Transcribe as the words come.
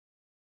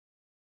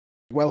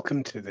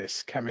Welcome to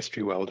this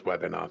Chemistry World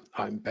webinar.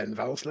 I'm Ben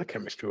Valsler,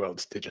 Chemistry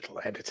World's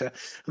digital editor,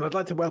 and I'd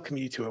like to welcome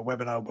you to a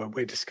webinar where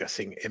we're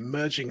discussing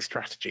emerging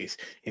strategies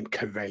in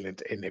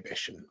covalent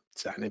inhibition.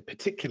 And in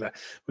particular,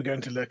 we're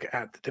going to look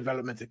at the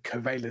development of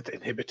covalent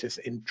inhibitors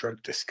in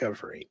drug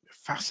discovery, a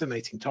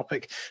fascinating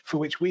topic for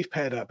which we've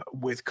paired up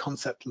with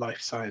Concept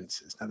Life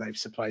Sciences. Now, they've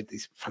supplied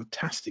these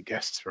fantastic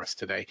guests for us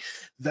today.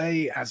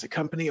 They, as a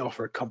company,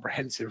 offer a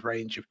comprehensive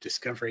range of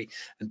discovery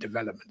and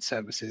development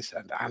services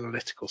and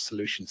analytical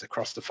solutions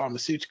across the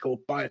pharmaceutical,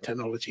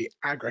 biotechnology,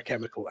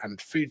 agrochemical, and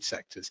food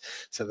sectors.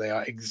 So they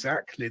are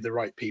exactly the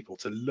right people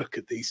to look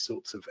at these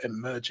sorts of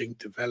emerging,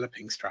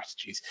 developing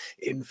strategies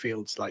in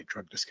fields like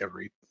drug discovery.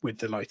 We're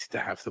delighted to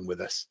have them with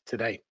us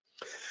today.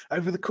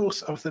 Over the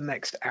course of the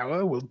next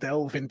hour, we'll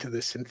delve into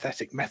the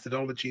synthetic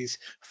methodologies,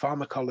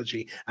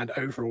 pharmacology, and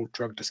overall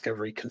drug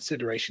discovery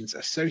considerations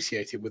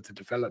associated with the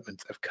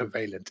development of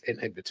covalent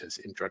inhibitors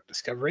in drug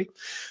discovery.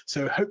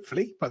 So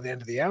hopefully, by the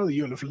end of the hour,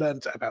 you'll have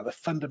learned about the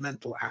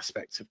fundamental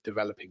aspects of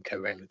developing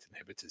covalent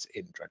inhibitors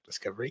in drug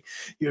discovery.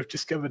 You have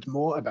discovered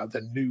more about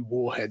the new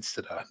warheads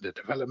that are under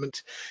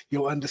development.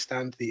 You'll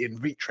understand the in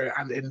vitro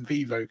and in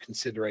vivo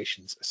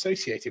considerations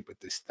associated with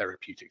this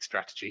therapeutic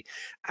strategy,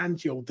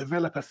 and you'll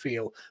develop a feel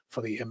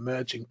for the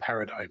emerging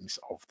paradigms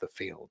of the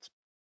field.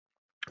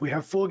 We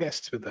have four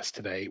guests with us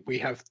today. We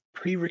have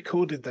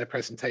pre-recorded their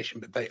presentation,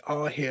 but they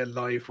are here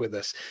live with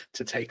us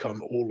to take on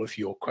all of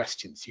your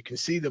questions. You can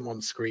see them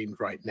on screen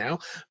right now,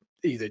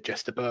 either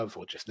just above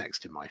or just next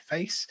to my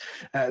face.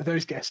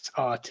 Those guests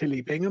are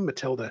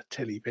Matilda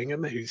Tilly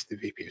Bingham, who's the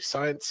VP of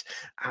Science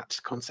at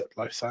Concept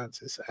Life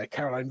Sciences,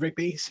 Caroline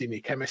Rigby, Senior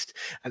Chemist,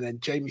 and then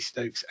Jamie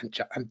Stokes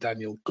and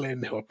Daniel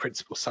Glynn, who are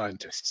Principal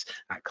Scientists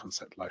at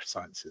Concept Life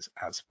Sciences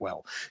as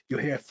well. You'll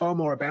hear far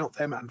more about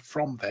them and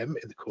from them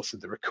in the course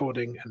of the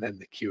recording and then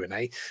the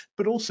Q&A,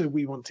 but also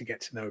we want to get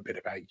to know a bit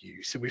about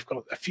you. So we've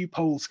got a few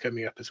polls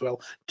coming up as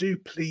well. Do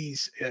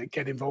please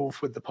get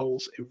involved with the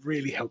polls. It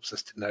really helps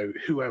us to know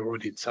who our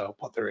audience are,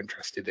 what they're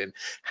interested in,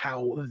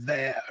 how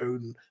their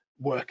own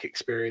work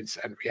experience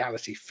and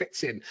reality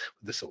fits in with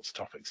the sorts of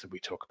topics that we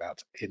talk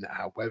about in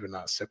our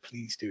webinars. So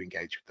please do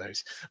engage with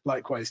those.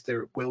 Likewise,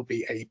 there will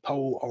be a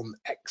poll on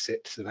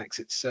exit, an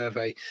exit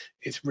survey.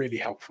 It's really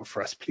helpful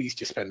for us. Please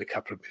just spend a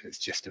couple of minutes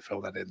just to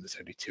fill that in. There's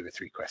only 2 or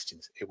 3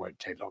 questions. It won't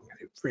take long, and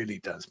it really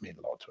does mean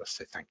a lot to us.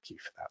 So thank you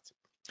for that.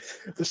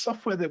 The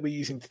software that we're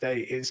using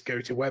today is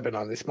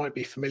GoToWebinar. This might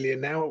be familiar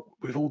now.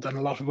 We've all done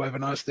a lot of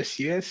webinars this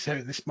year, so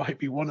this might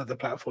be one of the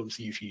platforms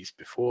you've used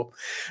before.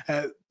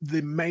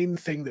 The main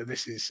thing that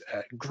this is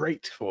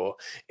great for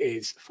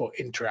is for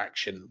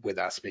interaction with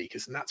our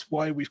speakers, and that's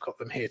why we've got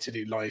them here to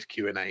do live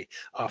Q&A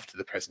after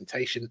the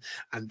presentation.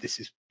 And this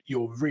is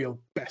your real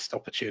best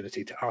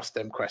opportunity to ask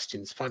them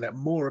questions, find out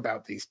more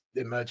about these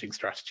emerging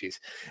strategies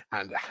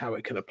and how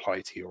it can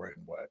apply to your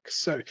own work.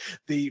 So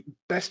the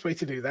best way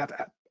to do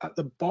that, at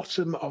the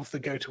bottom of the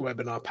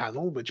GoToWebinar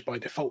panel, which by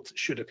default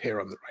should appear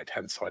on the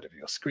right-hand side of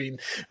your screen,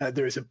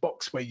 there is a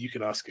box where you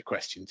can ask a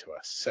question to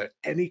us. So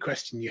any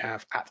question you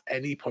have at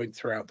any point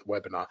throughout the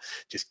webinar,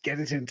 just get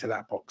it into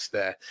that box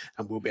there,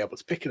 and we'll be able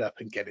to pick it up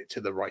and get it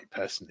to the right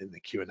person in the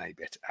Q&A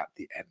bit at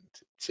the end.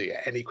 So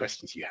yeah, any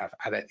questions you have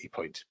at any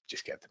point,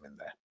 just get them in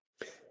there.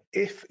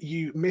 If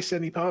you miss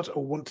any part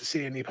or want to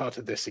see any part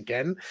of this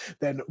again,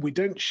 then we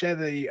don't share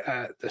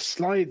the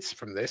slides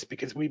from this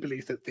because we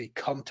believe that the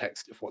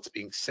context of what's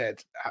being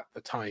said at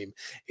the time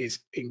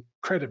is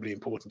incredibly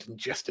important and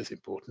just as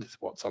important as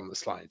what's on the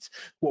slides.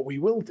 What we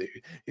will do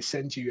is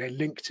send you a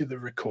link to the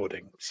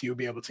recording, so you'll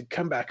be able to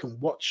come back and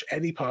watch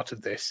any part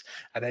of this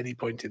at any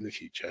point in the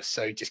future.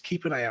 So just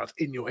keep an eye out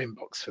in your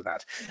inbox for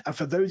that. And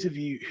for those of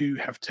you who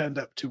have turned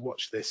up to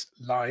watch this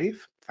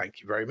live,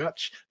 thank you very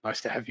much.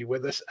 Nice to have you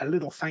with us. A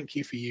little thank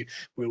you for you.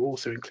 We'll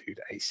also include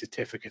a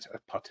certificate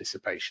of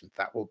participation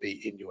that will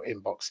be in your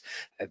inbox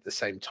at the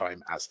same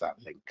time as that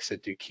link. So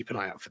do keep an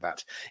eye out for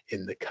that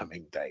in the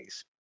coming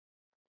days.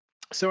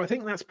 So I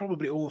think that's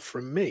probably all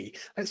from me.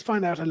 Let's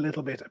find out a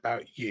little bit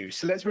about you.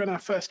 So let's run our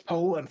first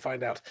poll and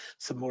find out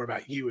some more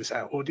about you as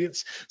our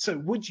audience. So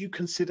would you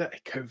consider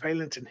a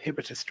covalent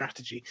inhibitor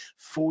strategy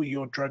for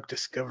your drug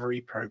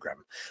discovery program?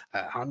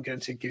 I'm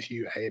going to give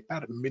you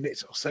about a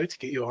minute or so to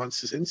get your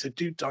answers in. So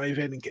do dive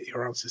in and get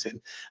your answers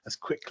in as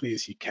quickly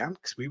as you can,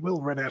 because we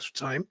will run out of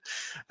time.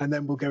 And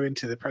then we'll go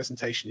into the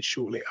presentation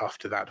shortly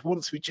after that,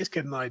 once we just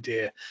get an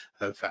idea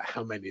of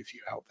how many of you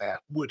out there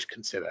would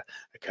consider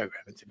a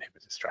covalent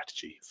inhibitor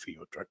strategy for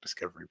your drug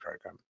discovery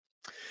program.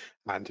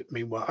 And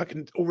meanwhile, I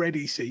can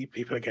already see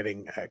people are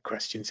getting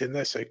questions in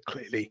there. So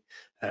clearly,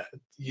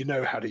 you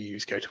know how to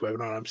use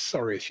GoToWebinar. I'm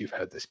sorry if you've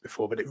heard this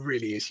before, but it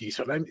really is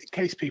useful. And in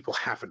case people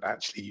haven't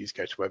actually used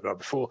GoToWebinar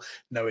before,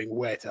 knowing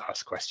where to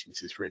ask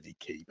questions is really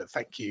key. But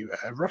thank you,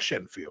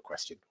 Roshan, for your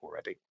question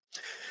already.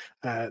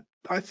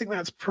 I think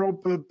that's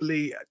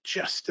probably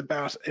just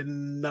about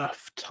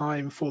enough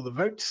time for the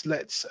votes.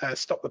 Let's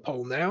stop the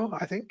poll now,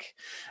 I think.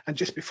 And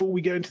just before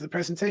we go into the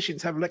presentation,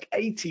 let's have a look.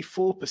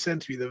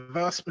 84% of you, the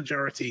vast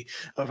majority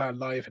of our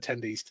live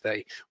attendees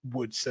today,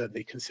 would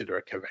certainly consider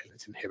a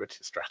covalent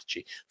inhibitor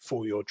strategy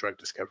for your drug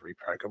discovery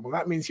program? Well,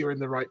 that means you're in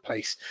the right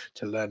place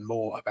to learn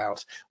more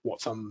about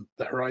what's on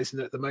the horizon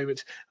at the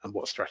moment and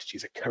what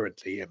strategies are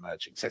currently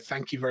emerging. So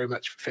thank you very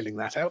much for filling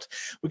that out.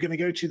 We're going to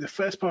go to the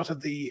first part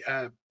of the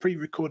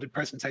pre-recorded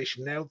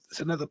presentation now.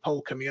 There's another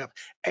poll coming up.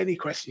 Any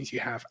questions you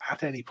have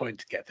at any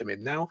point, get them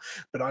in now.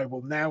 But I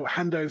will now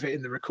hand over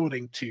in the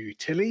recording to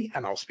Tilly,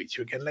 and I'll speak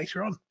to you again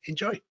later on.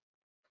 Enjoy.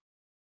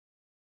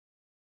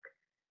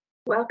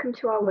 Welcome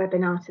to our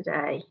webinar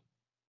today.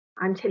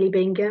 I'm Tilly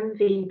Bingham,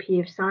 VP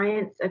of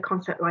Science at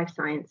Concept Life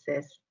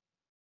Sciences.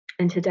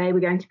 And today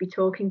we're going to be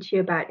talking to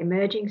you about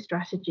emerging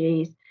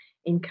strategies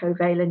in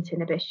covalent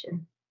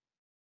inhibition.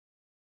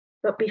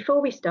 But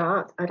before we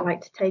start, I'd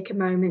like to take a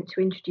moment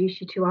to introduce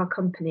you to our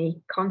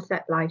company,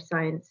 Concept Life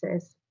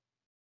Sciences.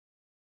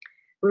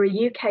 We're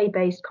a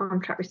UK-based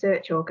contract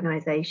research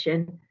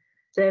organisation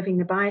serving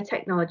the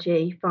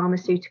biotechnology,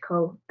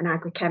 pharmaceutical and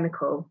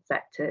agrochemical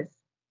sectors.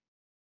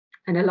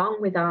 And along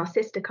with our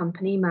sister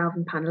company,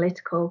 Malvern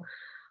Panalytical,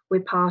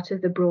 we're part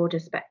of the broader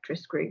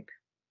Spectris Group.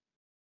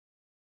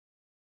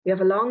 We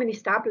have a long and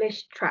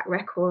established track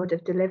record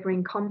of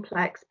delivering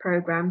complex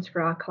programs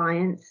for our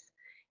clients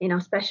in our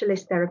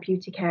specialist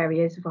therapeutic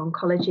areas of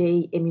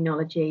oncology,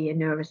 immunology,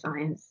 and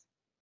neuroscience.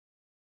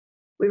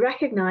 We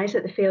recognise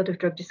that the field of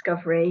drug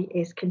discovery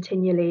is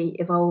continually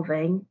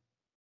evolving,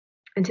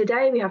 and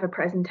today we have a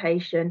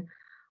presentation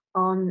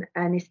on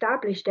an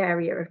established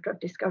area of drug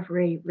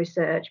discovery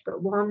research,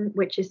 but one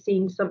which has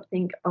seen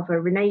something of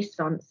a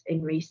renaissance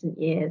in recent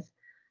years,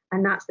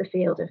 and that's the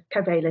field of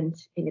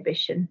covalent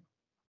inhibition.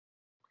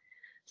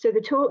 So the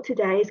talk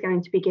today is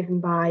going to be given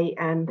by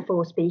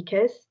 4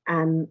 speakers.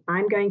 I'm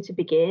going to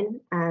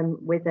begin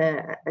with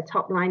a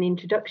top-line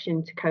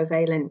introduction to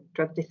covalent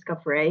drug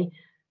discovery,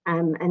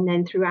 and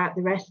then throughout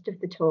the rest of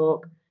the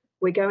talk,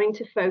 we're going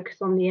to focus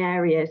on the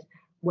areas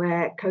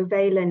where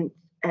covalent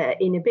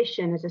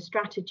inhibition as a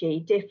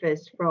strategy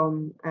differs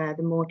from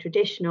the more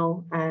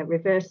traditional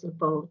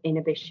reversible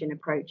inhibition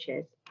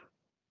approaches.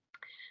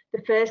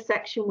 The first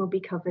section will be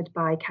covered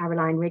by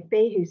Caroline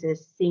Rigby, who's a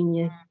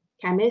senior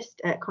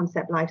chemist at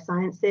Concept Life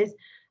Sciences,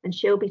 and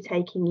she'll be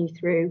taking you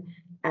through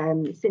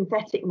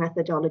synthetic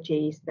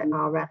methodologies that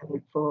are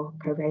relevant for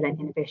covalent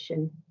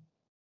inhibition.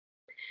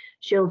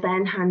 She'll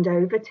then hand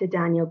over to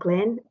Daniel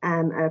Glynn,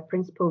 a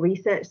principal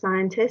research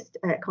scientist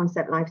at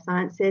Concept Life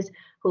Sciences,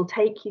 who'll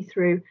take you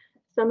through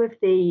some of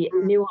the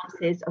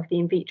nuances of the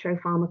in vitro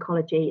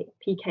pharmacology,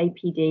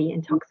 PK/PD,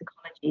 and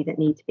toxicology that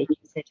need to be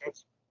considered.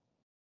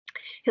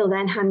 He'll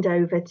then hand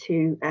over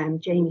to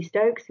Jamie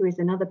Stokes, who is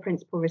another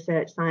principal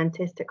research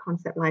scientist at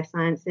Concept Life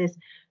Sciences,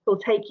 who'll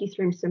take you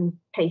through some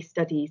case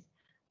studies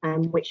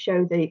which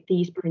show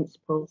these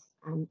principles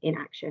in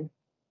action.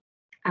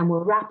 And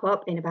we'll wrap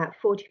up in about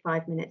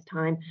 45 minutes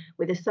time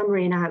with a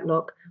summary and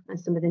outlook on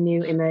some of the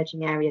new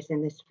emerging areas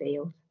in this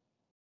field.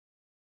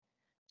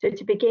 So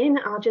to begin,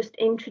 I'll just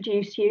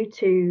introduce you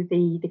to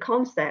the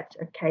concept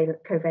of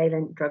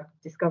covalent drug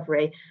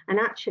discovery. And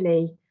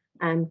actually,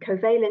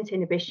 covalent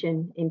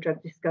inhibition in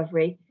drug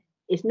discovery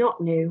is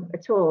not new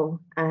at all.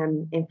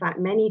 In fact,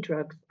 many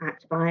drugs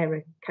act via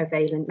a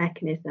covalent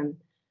mechanism.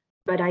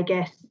 But I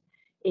guess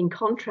in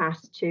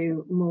contrast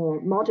to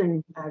more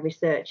modern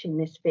research in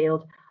this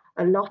field,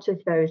 a lot of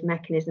those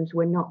mechanisms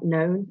were not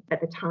known at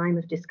the time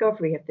of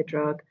discovery of the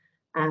drug,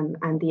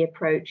 and the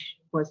approach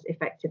was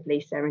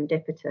effectively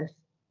serendipitous.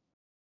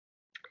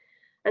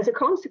 As a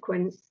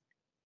consequence,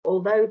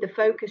 although the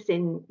focus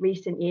in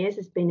recent years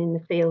has been in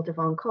the field of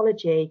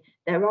oncology,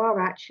 there are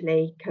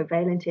actually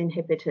covalent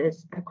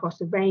inhibitors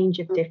across a range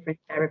of different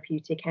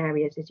therapeutic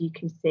areas, as you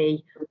can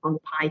see on the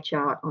pie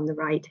chart on the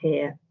right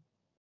here.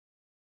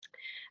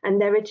 And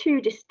there are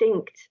 2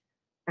 distinct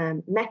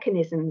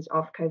mechanisms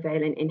of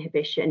covalent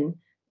inhibition,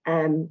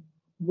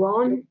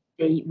 one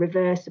the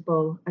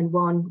reversible and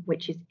one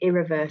which is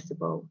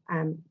irreversible,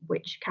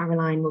 which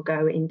Caroline will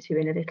go into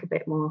in a little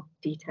bit more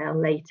detail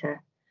later.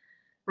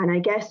 And I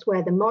guess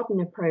where the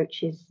modern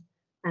approaches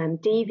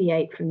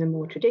deviate from the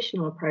more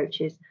traditional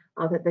approaches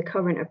are that the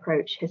current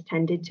approach has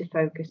tended to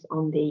focus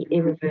on the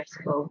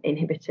irreversible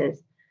inhibitors.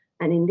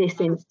 And in this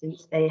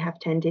instance, they have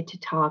tended to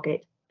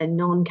target a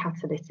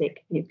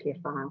non-catalytic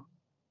nucleophile.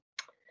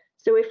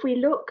 So if we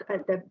look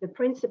at the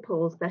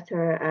principles that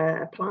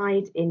are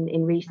applied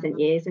in recent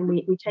years, and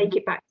we take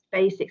it back to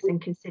basics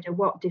and consider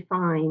what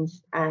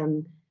defines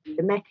the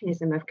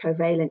mechanism of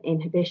covalent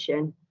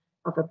inhibition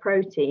of a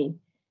protein,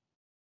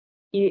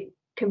 you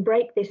can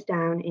break this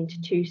down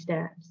into 2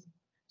 steps.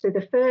 So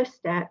the first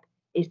step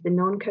is the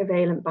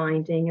non-covalent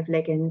binding of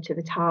ligand to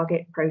the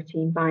target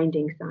protein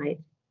binding site.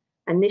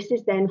 And this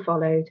is then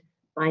followed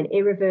by an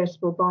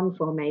irreversible bond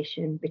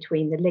formation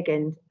between the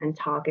ligand and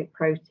target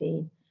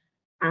protein.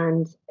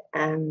 And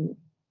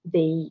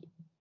the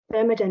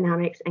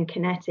thermodynamics and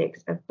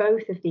kinetics of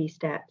both of these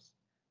steps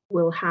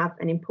will have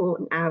an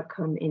important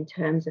outcome in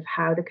terms of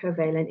how the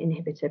covalent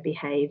inhibitor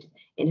behaves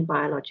in a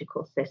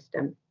biological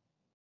system.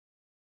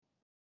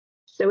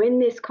 So in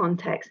this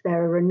context,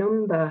 there are a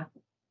number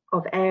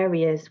of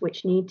areas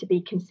which need to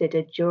be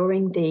considered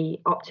during the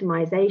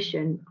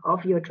optimization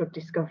of your drug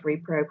discovery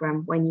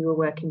program when you are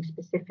working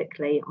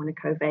specifically on a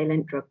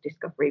covalent drug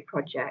discovery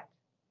project.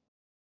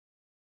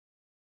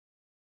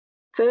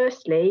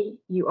 Firstly,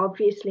 you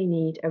obviously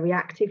need a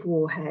reactive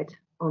warhead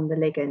on the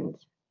ligand.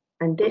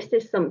 And this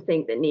is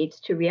something that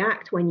needs to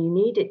react when you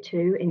need it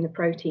to in the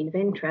protein of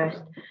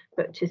interest,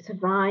 but to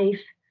survive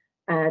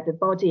the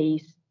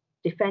body's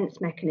defense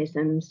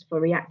mechanisms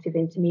for reactive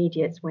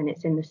intermediates when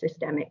it's in the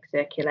systemic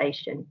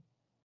circulation.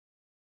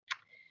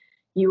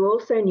 You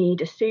also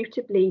need a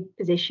suitably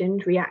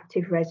positioned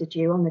reactive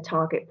residue on the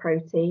target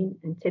protein,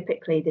 and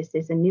typically this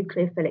is a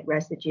nucleophilic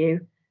residue,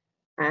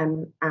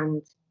 and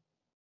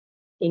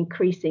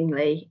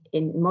increasingly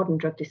in modern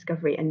drug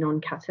discovery, a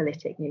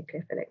non-catalytic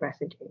nucleophilic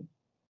residue.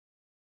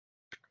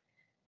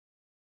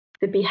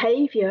 The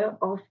behavior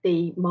of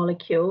the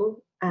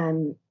molecule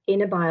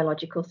in a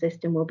biological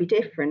system will be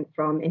different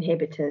from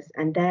inhibitors,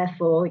 and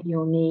therefore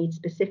you'll need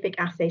specific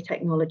assay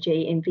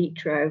technology in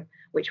vitro,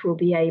 which will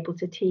be able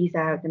to tease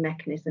out the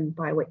mechanism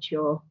by which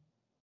your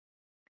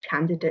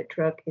candidate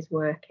drug is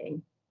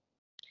working.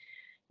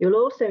 You'll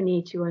also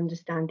need to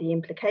understand the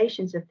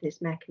implications of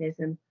this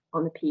mechanism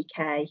on the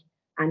PK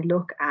and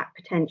look at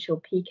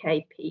potential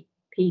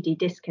PK-PD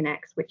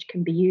disconnects, which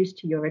can be used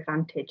to your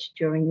advantage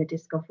during the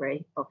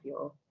discovery of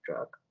your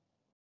drug.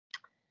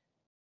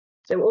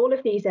 So all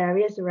of these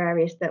areas are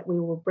areas that we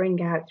will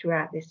bring out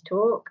throughout this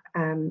talk,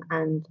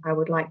 and I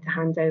would like to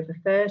hand over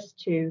first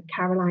to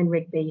Caroline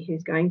Rigby,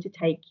 who's going to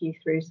take you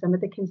through some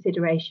of the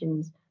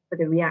considerations for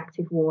the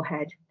reactive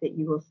warhead that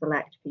you will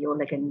select for your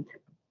ligand.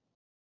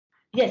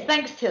 Yes,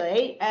 thanks,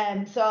 Tilly.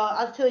 So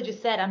as Tilly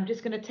just said, I'm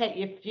just going to take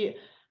you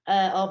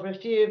over a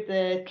few of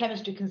the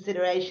chemistry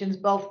considerations,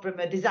 both from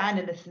a design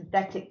and a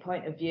synthetic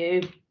point of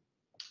view.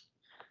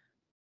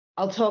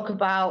 I'll talk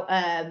about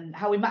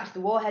how we match the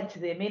warhead to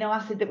the amino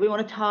acid that we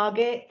want to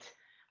target.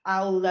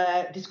 I'll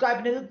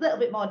describe in a little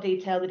bit more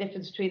detail the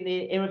difference between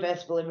the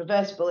irreversible and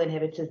reversible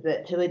inhibitors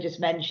that Tilly just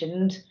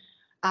mentioned.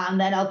 And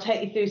then I'll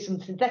take you through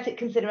some synthetic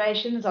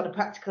considerations on a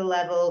practical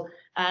level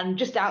and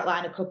just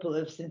outline a couple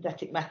of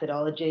synthetic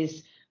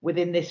methodologies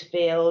within this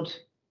field.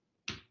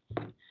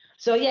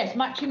 So yes,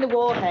 matching the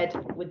warhead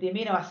with the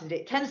amino acid.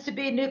 It tends to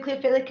be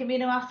nucleophilic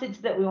amino acids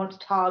that we want to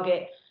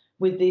target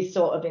with these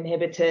sort of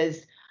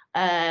inhibitors.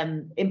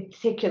 In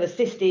particular,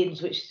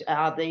 cysteines, which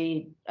are have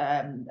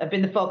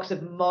been the focus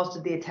of most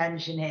of the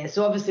attention here.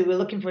 So obviously we're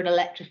looking for an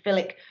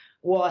electrophilic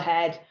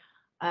warhead.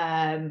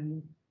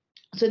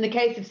 So in the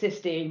case of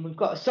cysteine, we've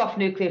got a soft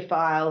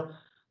nucleophile,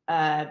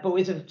 but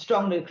with a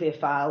strong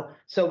nucleophile.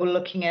 So we're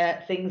looking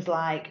at things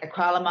like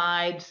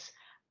acrylamides,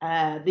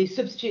 these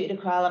substituted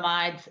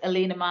acrylamides,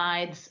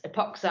 alenamides,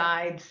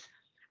 epoxides,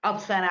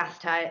 alpha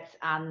acetates,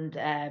 and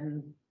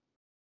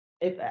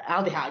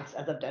aldehydes,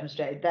 as I've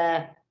demonstrated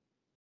there.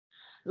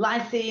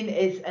 Lysine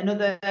is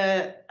another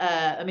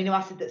amino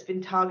acid that's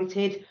been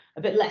targeted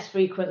a bit less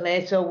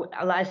frequently. So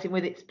lysine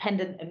with its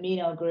pendant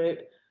amino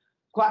group,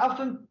 quite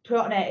often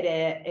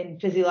protonated in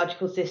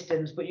physiological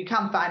systems, but you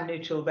can find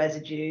neutral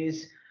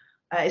residues.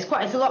 It's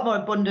a lot more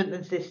abundant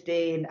than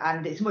cysteine,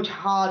 and it's much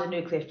harder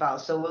nucleophile.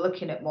 So we're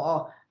looking at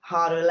more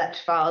harder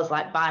electrophiles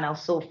like vinyl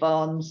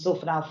sulfones,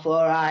 sulfonyl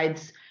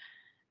fluorides,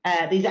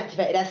 these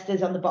activated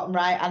esters on the bottom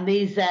right, and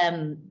these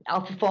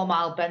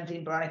alpha-formyl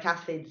benzene boronic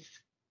acids.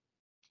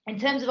 In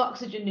terms of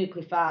oxygen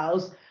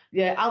nucleophiles,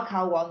 the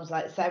alkyl ones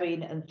like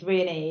serine and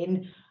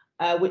threonine,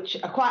 which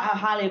are quite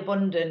highly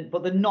abundant,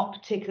 but they're not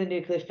particularly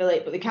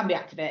nucleophilic, but they can be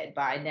activated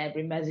by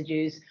neighbouring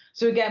residues.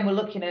 So again, we're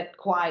looking at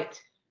quite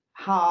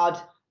hard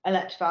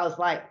electrophiles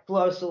like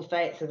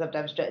fluorosulfates, as I've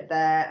demonstrated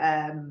there,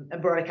 and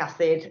boric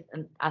acid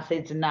and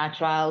acids and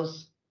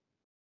nitriles.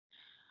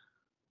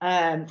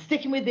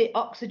 Sticking with the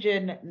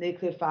oxygen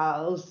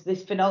nucleophiles,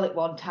 this phenolic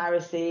one,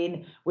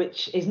 tyrosine,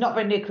 which is not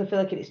very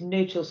nucleophilic in its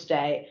neutral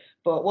state,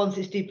 but once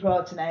it's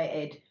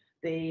deprotonated,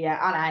 the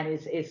anion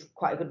is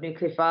quite a good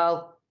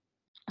nucleophile.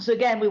 So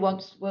again,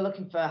 we're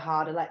looking for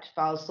hard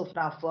electrophiles,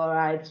 sulfonyl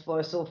fluorides,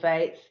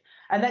 fluorosulfates.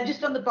 And then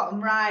just on the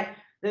bottom right,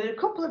 there are a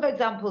couple of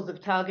examples of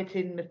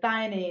targeting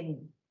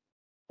methionine,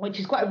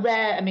 which is quite a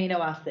rare amino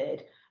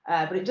acid,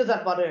 but it does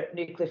have moderate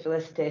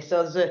nucleophilicity.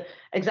 So there's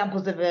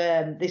examples of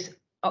this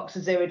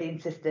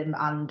oxaziridine system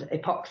and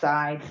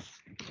epoxides.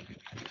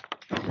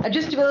 And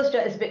just to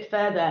illustrate this a bit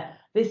further,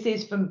 this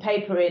is from a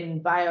paper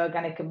in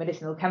Bioorganic and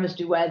Medicinal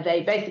Chemistry, where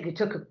they basically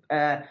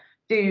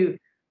do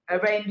a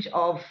range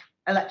of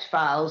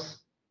electrophiles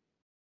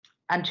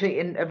and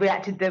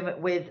reacted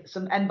them with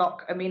some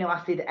NBOC amino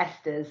acid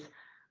esters,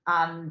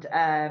 and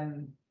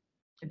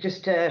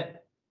just to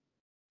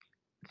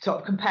sort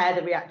of compare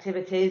the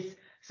reactivities.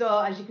 So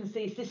as you can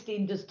see,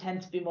 cysteine does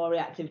tend to be more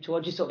reactive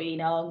towards your sort of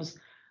enones,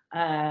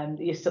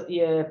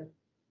 your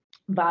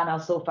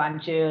vinyl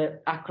sulfide, your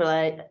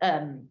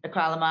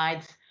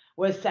acrylamides,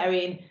 whereas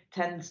serine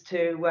tends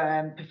to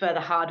prefer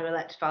the harder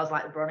electrophiles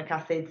like the boronic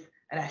acids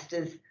and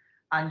esters,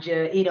 and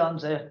your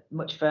enones are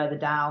much further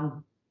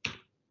down.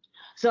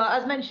 So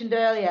as mentioned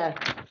earlier,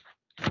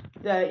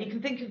 you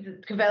can think of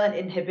the covalent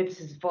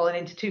inhibitors as falling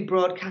into two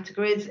broad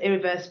categories: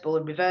 irreversible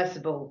and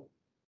reversible.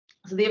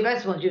 So the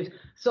irreversible ones, you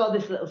saw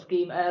this little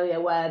scheme earlier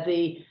where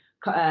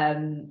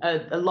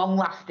a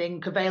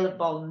long-lasting covalent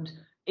bond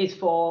is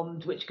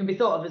formed, which can be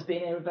thought of as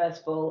being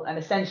irreversible, and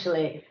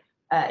essentially,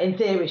 in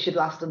theory, should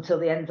last until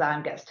the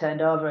enzyme gets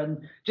turned over.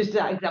 And just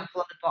that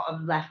example on the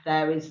bottom left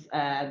there is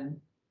a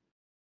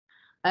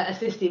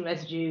cysteine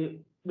residue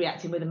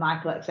reacting with a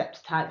Michael acceptor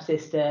type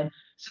system.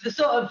 So the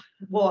sort of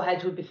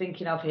warheads we'd be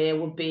thinking of here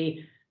would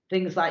be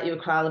things like your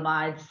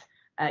acrylamides,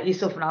 your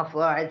sulfonyl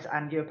fluorides,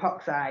 and your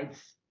epoxides.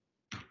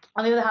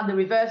 On the other hand, the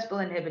reversible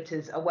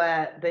inhibitors are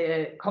where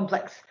the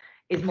complex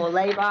is more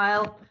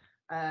labile.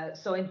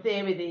 So in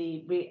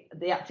theory,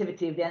 the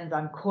activity of the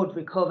enzyme could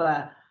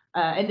recover.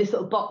 In this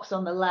little box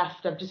on the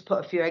left, I've just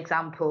put a few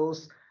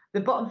examples.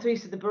 The bottom three,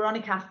 so the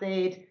boronic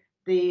acid,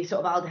 the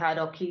sort of aldehyde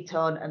or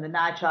ketone, and the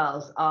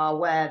nitriles are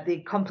where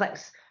the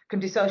complex can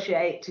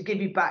dissociate to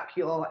give you back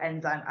your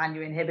enzyme and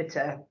your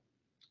inhibitor.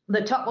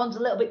 The top one's a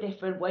little bit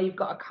different, where you've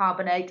got a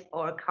carbonate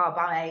or a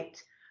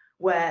carbamate,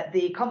 where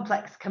the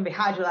complex can be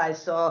hydrolyzed,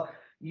 so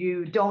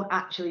you don't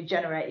actually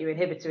generate your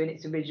inhibitor in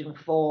its original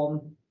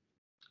form.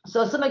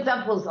 So some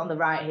examples on the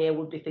right here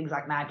would be things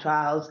like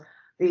nitriles,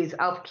 these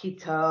alpha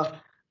keto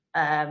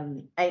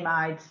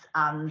amides,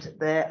 and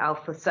the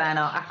alpha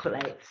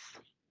cyanoacrylates.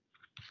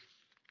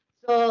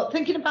 So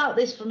thinking about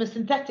this from a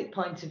synthetic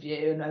point of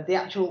view, and the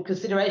actual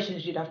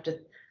considerations you'd have to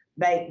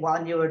make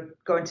while you're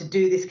going to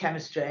do this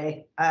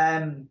chemistry,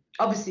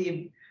 obviously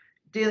you're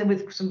dealing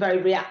with some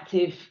very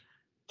reactive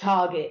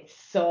targets.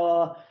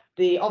 So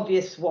the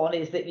obvious one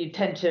is that you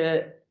tend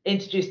to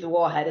introduce the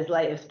warhead as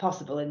late as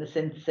possible in the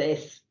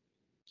synthesis.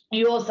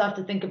 You also have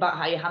to think about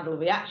how you handle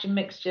reaction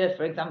mixture.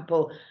 For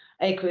example,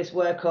 aqueous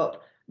workup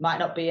might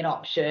not be an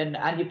option,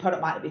 and your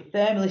product might not be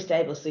thermally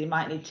stable, so you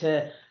might need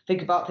to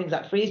think about things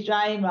like freeze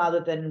drying rather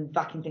than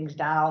backing things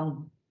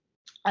down.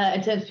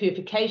 In terms of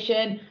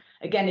purification,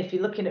 again, if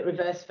you're looking at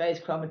reverse phase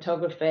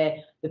chromatography,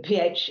 the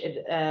pH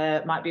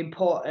might be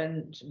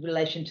important in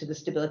relation to the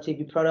stability of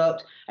your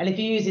product. And if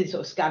you're using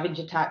sort of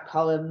scavenger type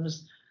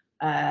columns,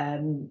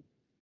 ammonia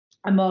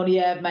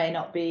may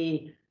not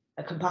be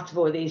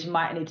compatible with these. You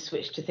might need to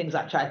switch to things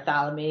like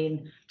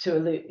triethylamine to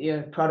elute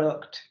your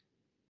product.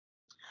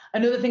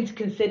 Another thing to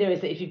consider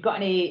is that if you've got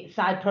any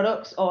side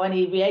products or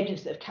any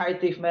reagents that have carried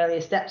through from earlier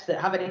steps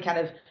that have any kind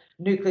of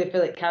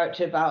nucleophilic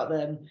character about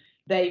them,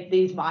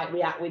 these might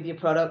react with your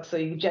product, so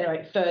you can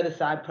generate further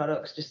side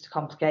products just to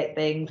complicate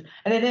things.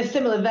 And in a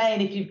similar vein,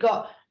 if you've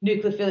got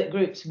nucleophilic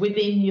groups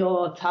within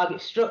your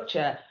target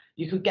structure,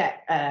 you could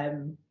get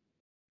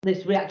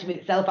this reacting with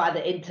itself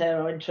either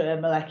inter or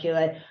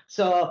intramolecular.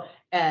 So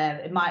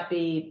it might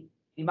be,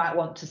 you might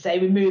want to say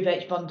remove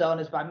H bond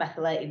donors by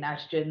methylating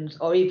nitrogens,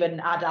 or even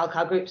add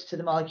alkyl groups to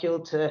the molecule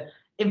to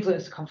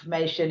influence the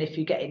conformation if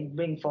you're getting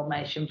ring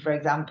formation, for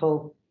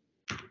example.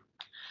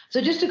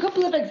 So just a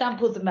couple of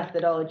examples of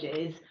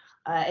methodologies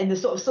in the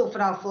sort of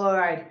sulfonyl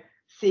fluoride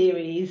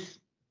series.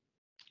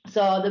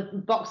 So the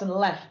box on the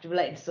left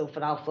relating to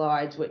sulfonyl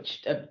fluorides,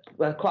 which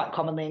were quite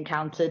commonly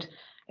encountered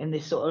in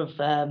this sort of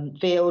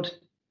field.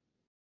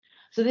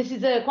 So this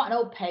is quite an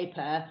old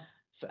paper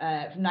from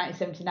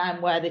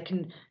 1979 where they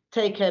can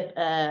take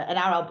an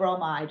aryl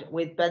bromide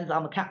with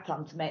benzyl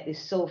mercaptan to make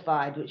this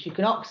sulfide, which you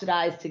can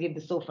oxidize to give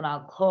the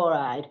sulfonyl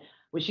chloride,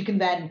 which you can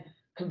then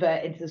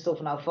convert into the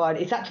sulfonyl fluoride.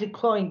 It's actually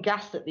chlorine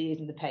gas that they use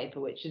in the paper,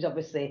 which is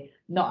obviously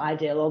not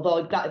ideal,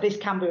 although this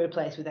can be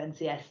replaced with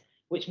NCS,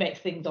 which makes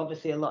things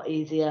obviously a lot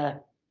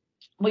easier.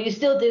 But you're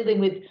still dealing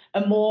with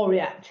a more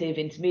reactive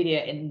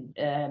intermediate in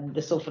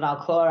the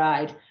sulfonyl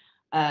chloride.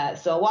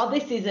 So while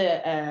this is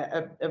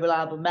a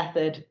reliable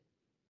method,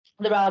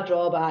 there are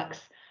drawbacks.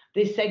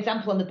 This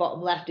example on the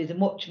bottom left is a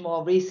much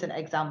more recent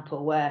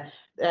example where,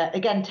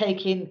 again,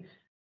 taking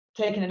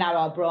an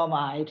aryl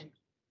bromide,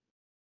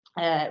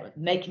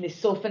 making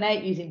this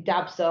sulfonate using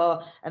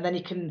DABSO, and then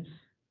you can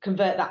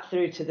convert that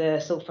through to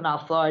the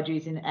sulfonyl fluoride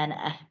using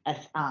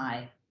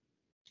NFSI.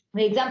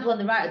 The example on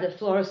the right are the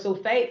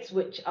fluorosulfates,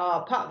 which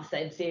are part of the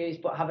same series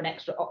but have an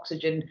extra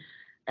oxygen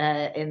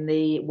in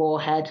the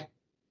warhead.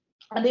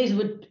 And these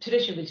would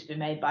traditionally be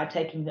made by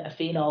taking a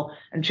phenol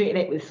and treating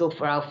it with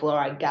sulfonyl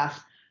fluoride gas.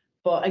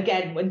 But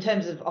again, in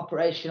terms of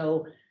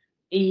operational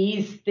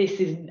ease, this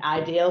isn't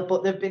ideal.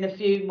 But there have been a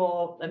few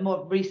more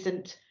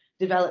recent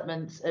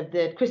developments of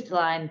the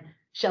crystalline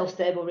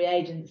shelf-stable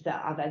reagents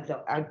that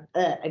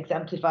I've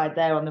exemplified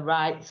there on the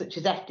right, such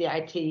as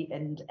FDIT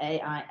and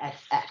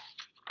AISF.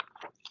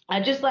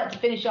 I'd just like to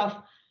finish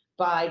off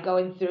by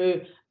going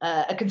through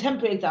a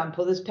contemporary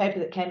example. There's a paper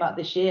that came out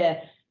this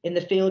year in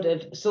the field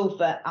of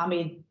sulfur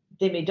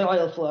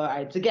amidimidoyl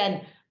fluorides.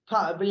 Again,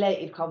 part of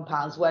related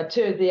compounds where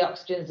two of the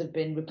oxygens have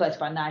been replaced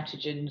by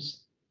nitrogens.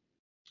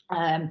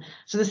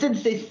 So the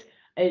synthesis,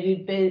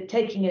 you'd be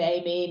taking an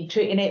amine,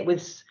 treating it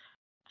with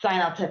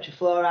cyanide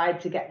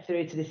tetrafluoride to get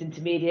through to this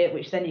intermediate,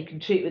 which then you can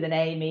treat with an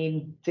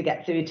amine to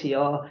get through to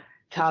your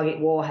target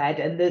warhead.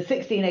 And there's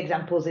 16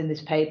 examples in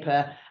this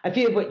paper, a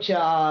few of which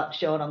are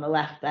shown on the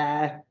left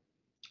there.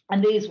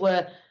 And these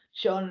were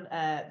shown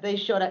they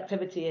showed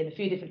activity in a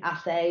few different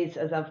assays,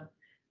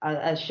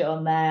 as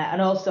shown there,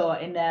 and also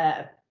in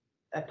a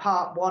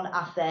part 1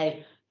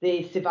 assay,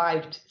 they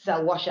survived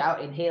cell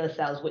washout in HeLa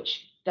cells,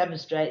 which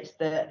demonstrates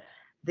that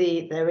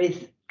there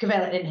is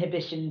covalent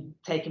inhibition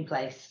taking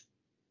place.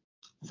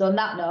 So on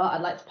that note,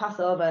 I'd like to pass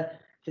over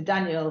to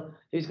Daniel,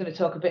 who's going to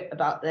talk a bit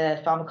about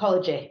the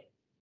pharmacology.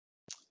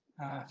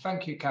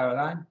 Thank you,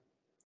 Caroline.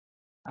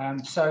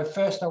 So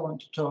first I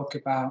want to talk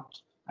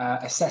about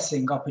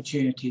assessing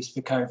opportunities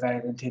for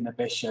covalent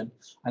inhibition,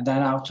 and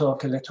then I'll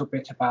talk a little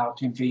bit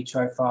about in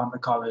vitro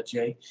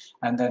pharmacology,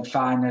 and then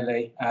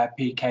finally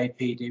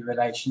PK-PD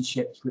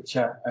relationships, which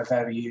are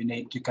very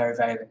unique to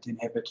covalent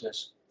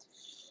inhibitors.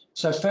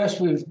 So first,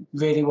 we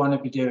really want to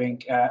be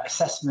doing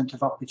assessment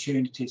of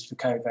opportunities for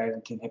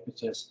covalent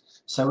inhibitors.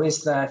 So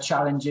is there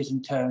challenges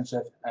in terms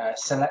of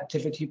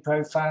selectivity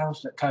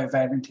profiles that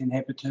covalent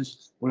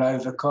inhibitors will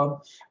overcome,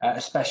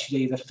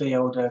 especially the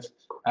field of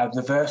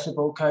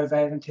reversible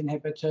covalent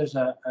inhibitors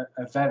are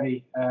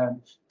very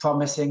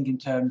promising in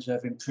terms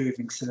of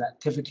improving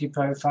selectivity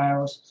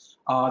profiles.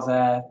 Are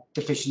there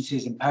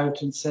deficiencies in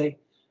potency?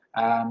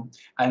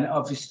 And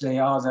obviously,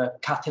 are there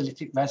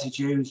catalytic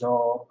residues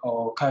or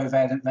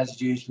covalent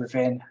residues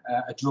within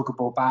a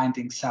druggable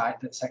binding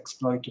site that's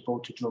exploitable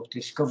to drug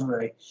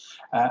discovery?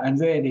 And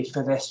really,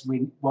 for this,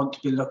 we want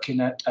to be looking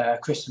at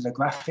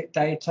crystallographic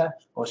data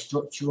or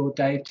structural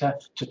data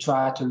to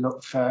try to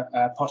look for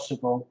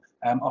possible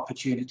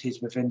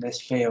opportunities within this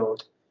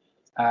field.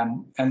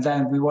 And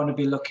then we want to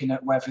be looking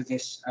at whether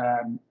this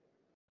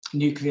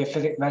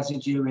nucleophilic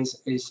residue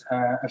is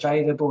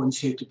available and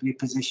suitably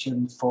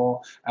positioned for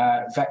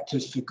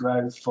vectors for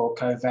growth for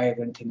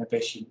covalent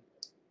inhibition.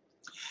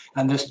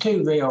 And there's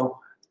two real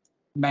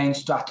main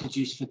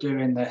strategies for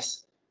doing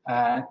this.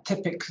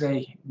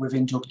 Typically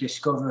within drug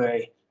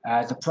discovery,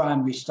 the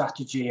primary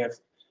strategy of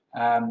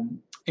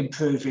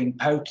improving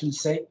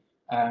potency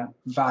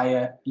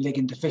via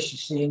ligand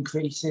efficiency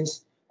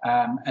increases,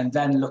 and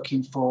then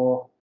looking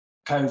for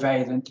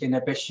covalent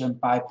inhibition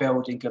by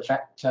building a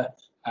vector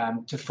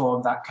to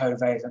form that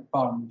covalent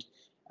bond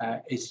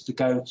is the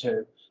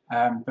go-to.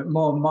 But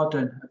more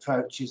modern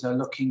approaches are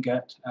looking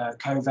at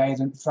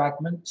covalent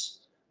fragments,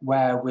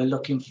 where we're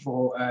looking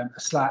for a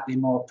slightly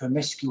more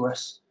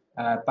promiscuous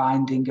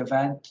binding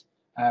event,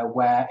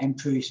 where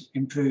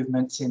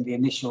improvements in the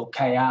initial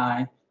Ki,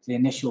 the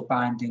initial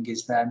binding,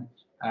 is then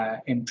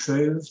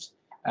improved,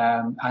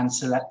 and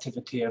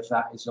selectivity of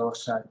that is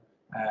also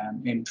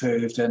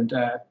improved. And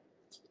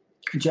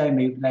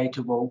Jamie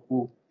later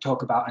will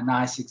talk about a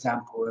nice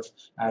example of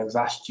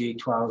RAS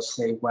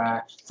G12C,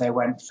 where they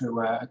went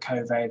through a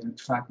covalent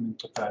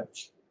fragment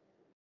approach.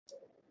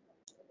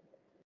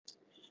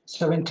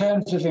 So in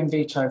terms of in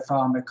vitro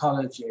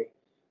pharmacology,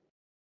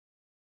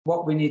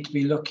 what we need to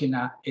be looking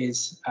at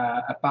is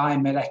a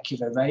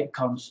bimolecular rate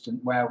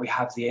constant, where we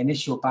have the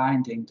initial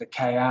binding, the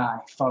Ki,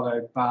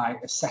 followed by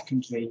a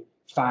secondary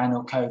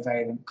final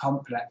covalent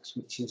complex,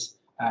 which is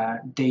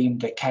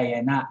deemed a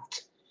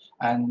K-enact.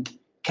 And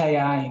Ki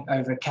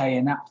over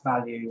K-enact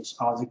values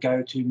are the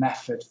go-to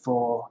method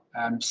for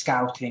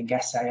scouting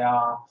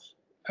SAR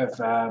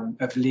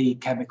of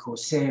lead chemical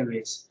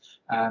series.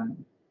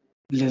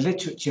 The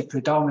literature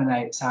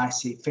predominates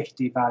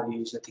IC50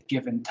 values at a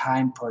given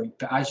time point,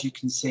 but as you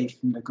can see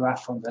from the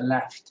graph on the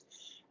left,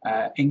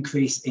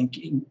 increased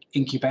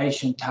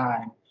incubation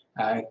time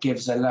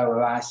gives a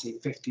lower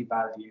IC50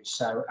 value.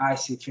 So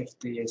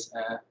IC50 is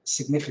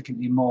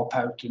significantly more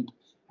potent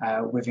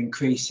with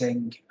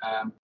increasing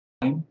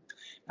time.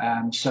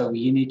 So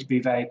you need to be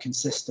very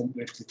consistent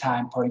with the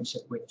time points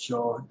at which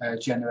you're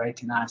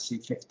generating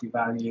IC50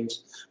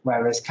 values,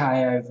 whereas Ki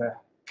over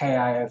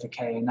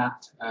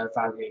K-enact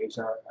values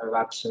are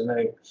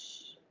absolute.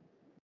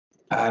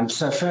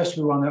 So first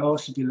we want to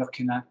also be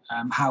looking at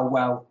how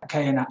well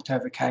K-enact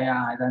over Ki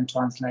then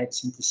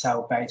translates into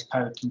cell-based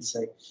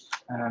potency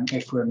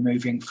if we're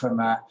moving from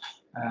a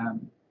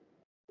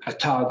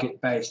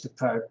target-based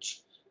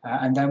approach.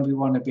 And then we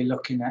want to be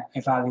looking at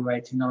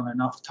evaluating on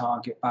and off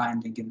target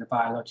binding in the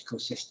biological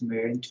system of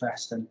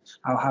interest. And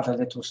I'll have a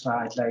little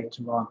slide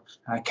later on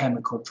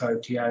chemical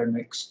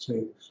proteomics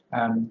to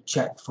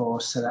check for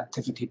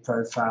selectivity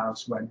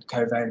profiles when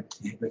covalent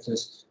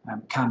inhibitors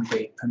can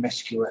be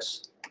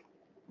promiscuous.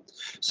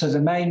 So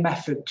the main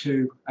method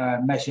to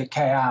measure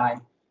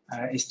Ki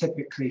is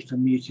typically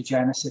from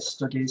mutagenesis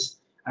studies,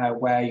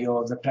 where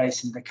you're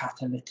replacing the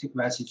catalytic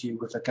residue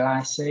with a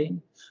glycine,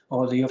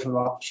 or the other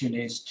option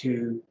is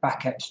to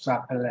back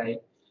extrapolate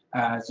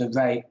the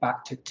rate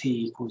back to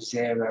t equals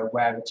 0,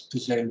 where it's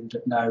presumed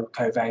that no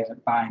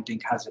covalent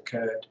binding has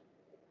occurred.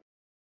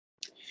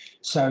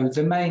 So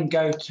the main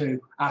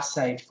go-to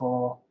assay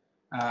for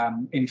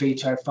in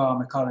vitro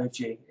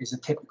pharmacology is a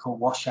typical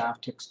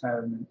washout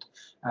experiment.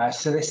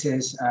 So this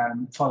is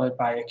followed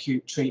by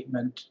acute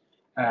treatment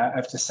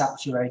of the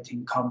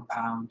saturating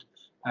compound,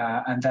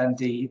 and then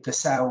the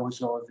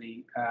cells or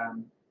the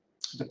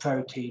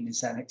protein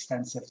is then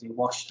extensively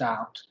washed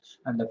out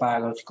and the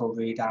biological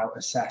readout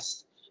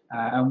assessed.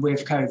 And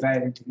with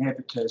covalent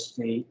inhibitors,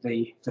 the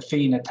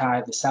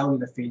phenotype, the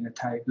cellular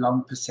phenotype,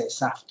 long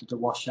persists after the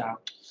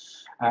washout.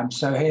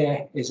 So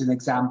here is an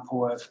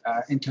example of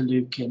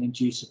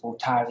interleukin-inducible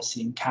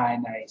tyrosine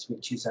kinase,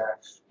 which is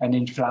an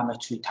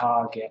inflammatory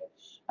target.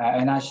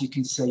 And as you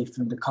can see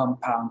from the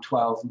compound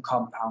 12 and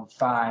compound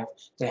 5,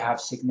 they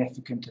have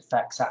significant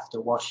effects after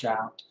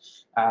washout.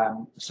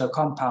 So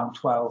compound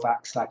 12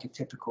 acts like a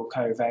typical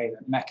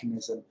covalent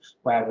mechanism,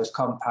 whereas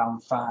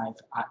compound 5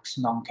 acts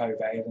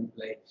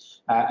non-covalently.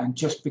 And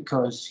just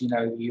because,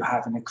 you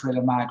have an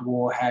acrylamide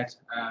warhead,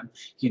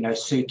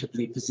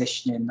 suitably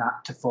positioning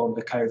that to form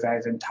the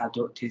covalent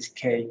adduct is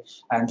key.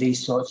 And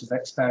these sorts of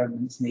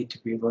experiments need to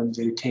be run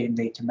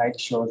routinely to make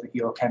sure that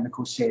your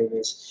chemical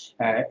series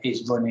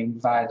is running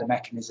via the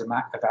mechanism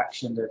of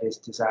action that is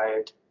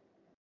desired.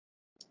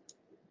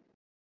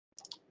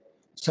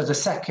 So the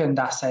second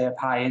assay of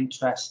high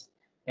interest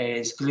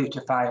is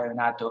glutathione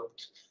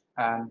adduct.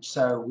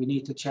 So we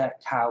need to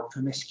check how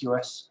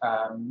promiscuous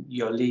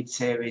your lead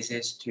series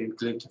is to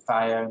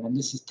glutathione, and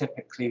this is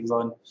typically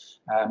run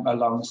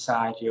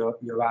alongside your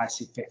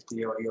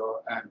IC50 or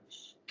your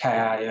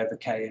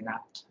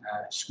Ki/Knat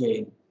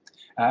screen.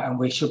 And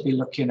we should be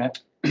looking at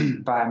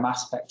via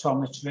mass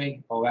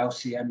spectrometry or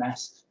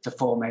LCMS the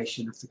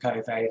formation of the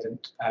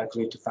covalent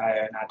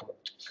glutathione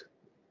adduct.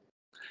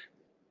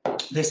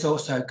 This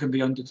also can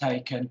be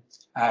undertaken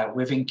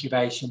with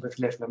incubation with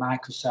liver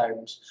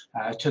microsomes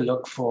to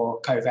look for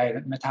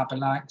covalent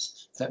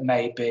metabolites that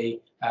may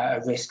be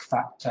a risk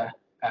factor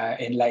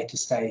in later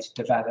stage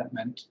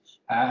development.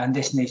 And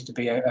this needs to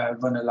be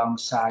run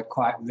alongside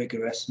quite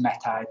rigorous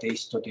MET-ID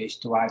studies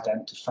to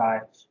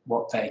identify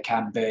what they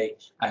can be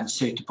and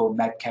suitable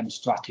medchem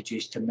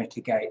strategies to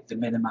mitigate the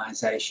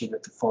minimisation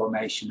of the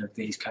formation of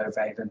these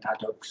covalent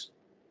adducts.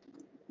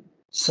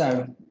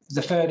 So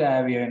the third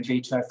area in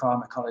vitro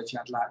pharmacology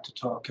I'd like to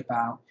talk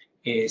about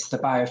is the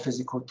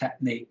biophysical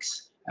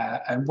techniques.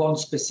 And one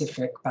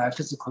specific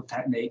biophysical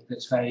technique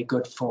that's very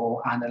good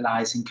for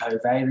analysing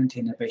covalent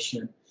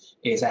inhibition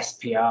is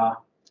SPR.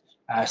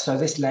 So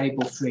this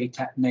label-free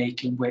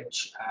technique in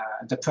which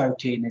the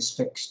protein is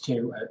fixed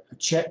to a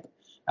chip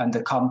and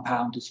the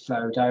compound is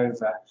flowed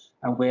over,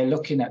 and we're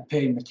looking at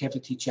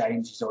permittivity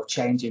changes or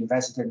change in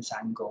residence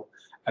angle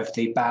of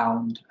the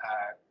bound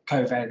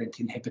covalent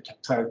inhibitor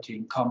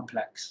protein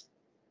complex.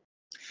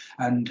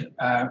 And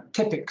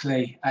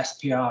typically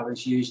SPR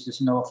is used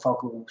as an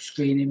orthogonal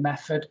screening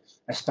method,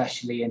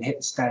 especially in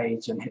hit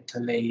stage and hit to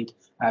lead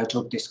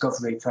drug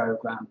discovery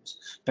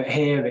programs. But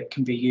here it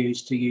can be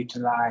used to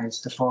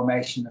utilize the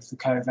formation of the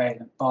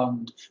covalent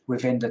bond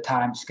within the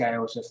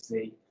timescales of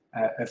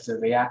the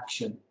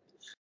reaction.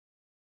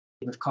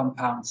 With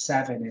compound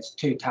 7 is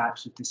two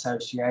types of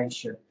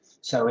dissociation.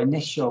 So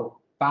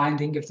initial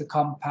binding of the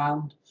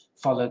compound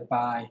followed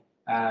by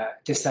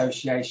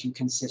dissociation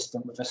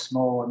consistent with a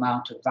small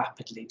amount of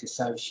rapidly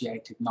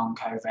dissociated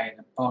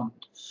non-covalent bond,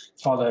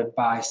 followed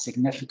by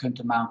significant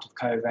amount of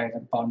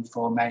covalent bond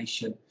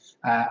formation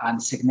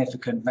and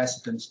significant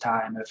residence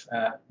time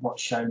of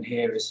what's shown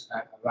here is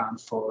around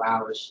 4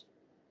 hours.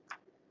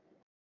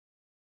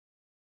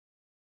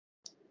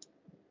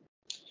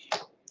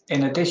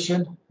 In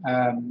addition,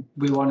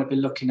 we want to be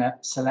looking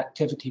at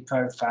selectivity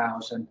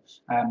profiles, and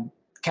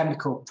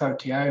chemical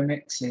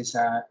proteomics is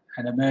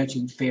an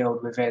emerging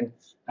field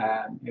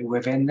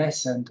within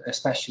this, and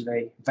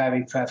especially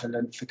very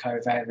prevalent for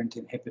covalent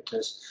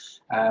inhibitors.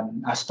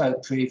 I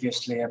spoke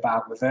previously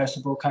about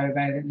reversible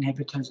covalent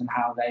inhibitors and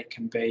how they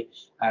can be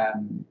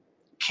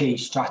key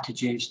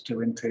strategies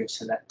to improve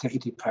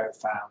selectivity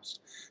profiles.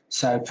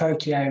 So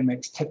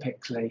proteomics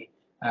typically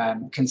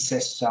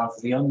consists of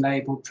the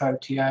unlabeled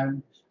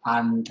proteome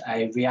and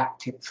a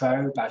reactive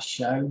probe as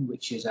shown,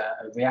 which is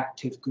a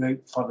reactive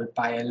group followed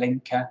by a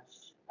linker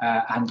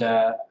and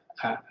a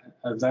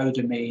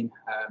rhodamine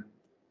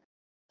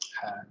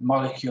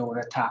molecule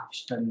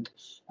attached. And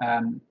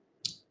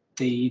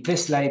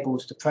this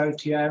labels the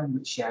proteome,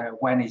 which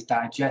when is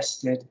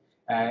digested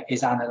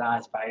is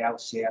analysed by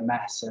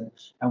LCMS.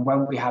 And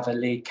when we have a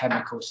lead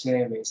chemical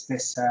series,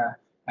 this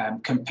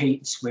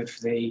competes with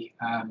the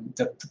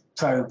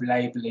probe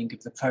labelling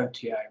of the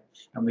proteome,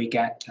 and we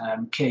get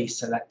key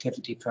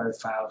selectivity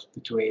profiles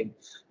between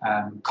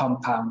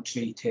compound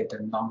treated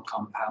and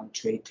non-compound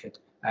treated.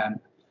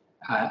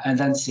 And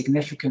then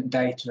significant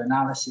data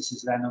analysis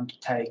is then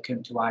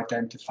undertaken to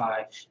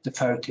identify the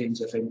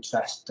proteins of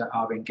interest that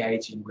are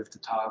engaging with the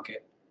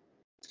target.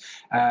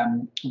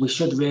 We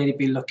should really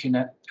be looking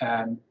at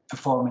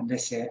performing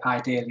this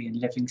ideally in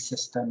living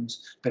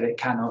systems, but it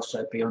can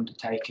also be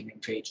undertaken in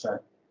vitro.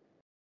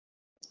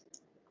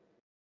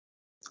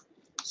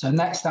 So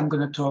next I'm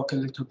going to talk a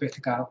little bit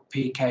about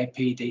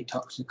PK/PD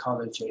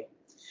toxicology.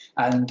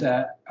 And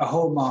a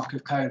hallmark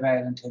of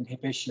covalent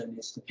inhibition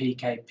is the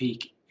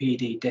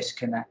PK/PD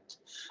disconnect.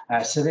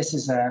 So this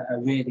is a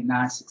really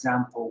nice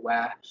example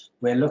where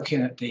we're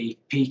looking at the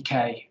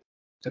PK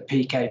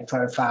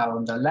profile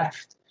on the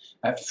left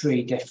at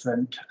 3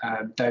 different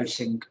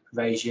dosing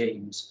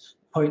regimes.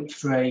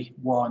 0.3,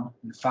 1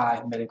 and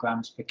 5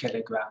 milligrams per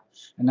kilogram.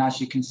 And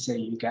as you can see,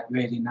 you get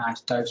really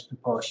nice dose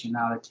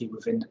proportionality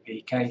within the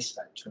PK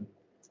spectrum.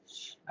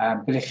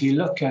 But if you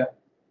look at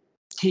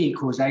T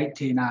equals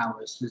 18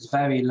 hours, there's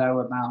very low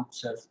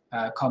amounts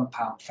of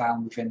compound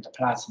found within the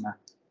plasma.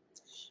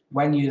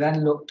 When you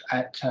then looked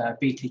at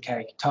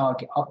BTK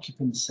target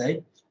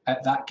occupancy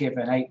at that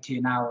given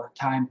 18-hour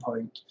time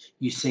point,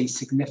 you see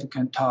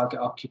significant target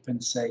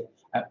occupancy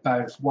at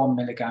both 1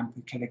 milligram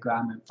per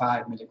kilogram and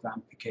 5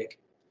 milligram per kg.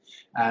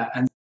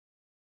 And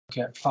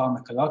at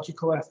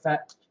pharmacological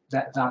effect,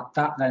 that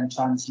then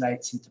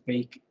translates into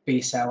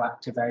B cell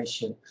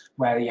activation,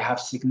 where you have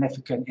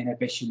significant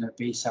inhibition of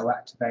B cell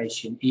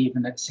activation,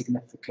 even at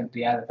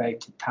significantly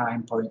elevated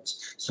time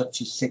points,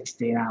 such as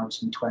 16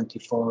 hours and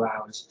 24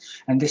 hours.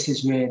 And this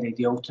is really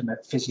the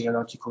ultimate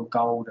physiological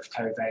goal of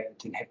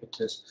covalent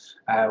inhibitors,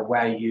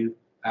 where you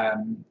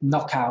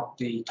knock out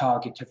the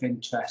target of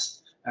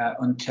interest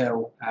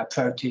until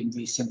protein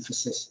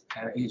resynthesis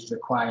is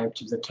required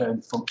to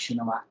return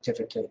functional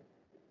activity.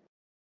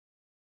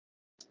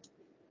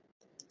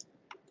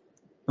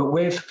 But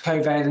with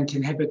covalent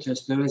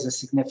inhibitors, there is a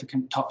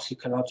significant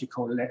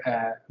toxicological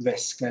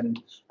risk,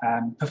 and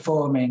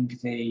performing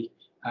the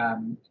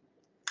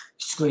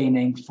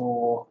screening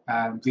for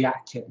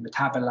reactive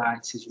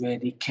metabolites is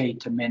really key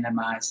to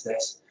minimize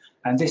this.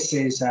 And this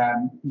is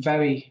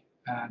very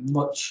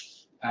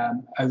much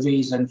a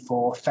reason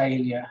for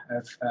failure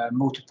of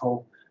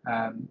multiple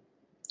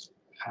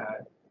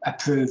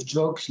approved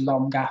drugs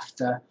long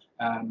after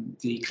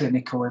the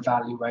clinical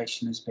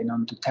evaluation has been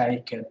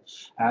undertaken,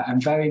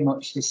 and very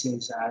much this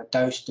is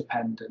dose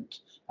dependent.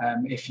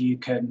 If you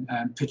can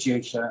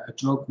produce a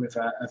drug with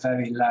a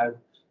very low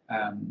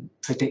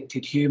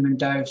predicted human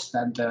dose,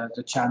 then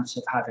the chance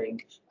of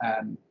having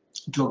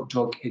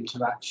drug-drug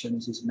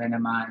interactions is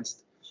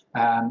minimized.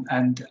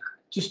 And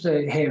just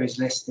here is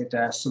listed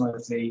some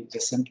of the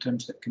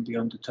symptoms that can be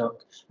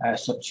undertook,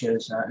 such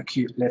as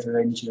acute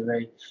liver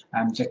injury.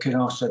 There can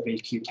also be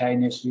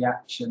cutaneous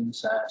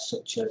reactions,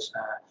 such as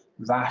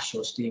rash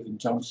or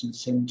Stevens-Johnson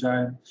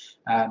syndrome,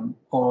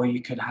 or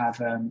you can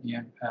have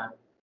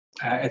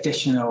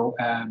additional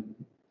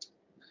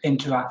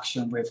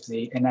interaction with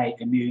the innate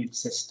immune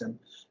system,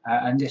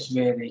 and this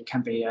really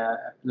can be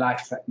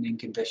life-threatening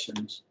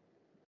conditions.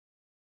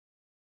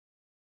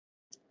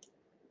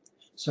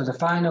 So the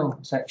final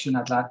section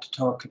I'd like to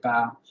talk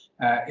about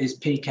is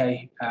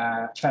PK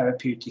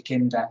therapeutic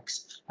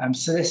index.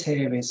 So this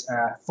here is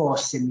 4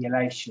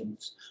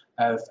 simulations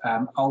of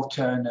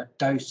alternate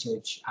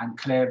dosage and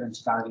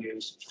clearance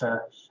values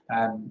for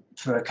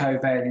a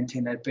covalent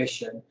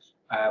inhibition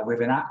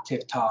with an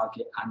active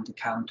target and a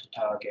counter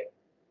target.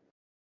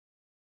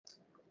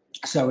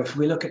 So if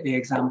we look at the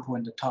example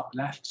in the top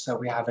left, so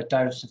we have a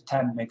dose of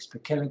 10 mg per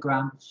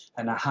kilogram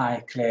and a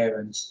high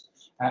clearance.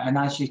 And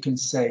as you can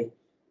see,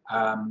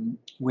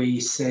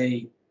 we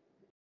see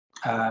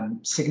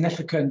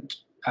significant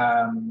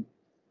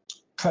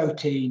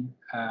protein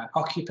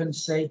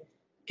occupancy,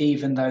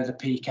 even though the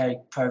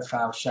PK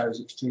profile shows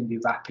extremely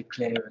rapid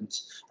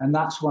clearance. And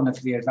that's one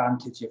of the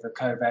advantages of a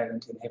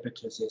covalent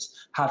inhibitors,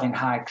 is having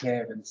high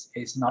clearance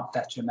is not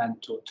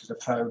detrimental to the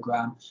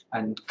program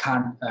and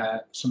can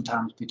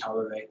sometimes be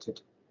tolerated.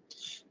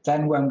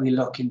 Then when we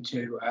look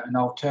into an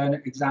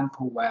alternate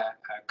example where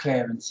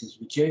clearance is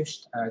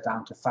reduced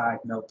down to 5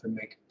 ml per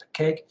mg per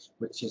kg,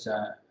 which is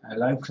a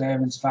low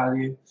clearance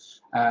value,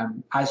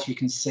 as you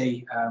can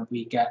see,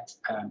 we get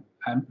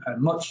a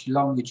much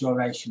longer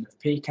duration of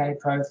PK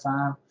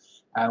profile.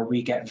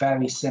 We get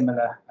very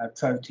similar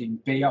protein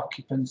B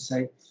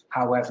occupancy.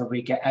 However,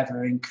 we get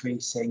ever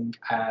increasing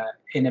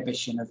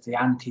inhibition of the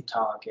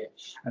anti-target,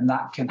 and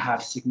that can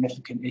have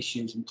significant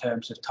issues in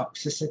terms of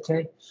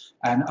toxicity.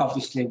 And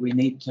obviously, we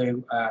need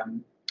to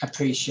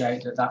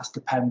appreciate that that's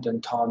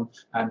dependent on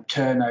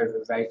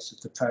turnover rates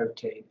of the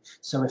protein.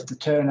 So if the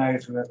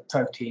turnover of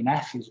protein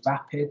F is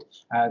rapid,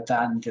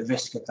 then the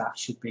risk of that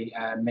should be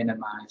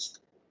minimized.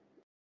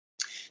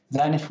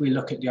 Then if we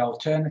look at the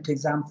alternate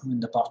example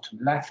in the bottom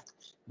left,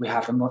 we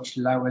have a much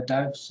lower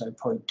dose, so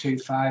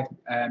 0.25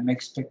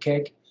 mg per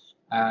kg,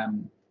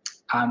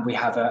 and we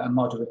have a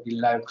moderately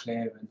low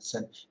clearance.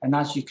 And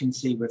as you can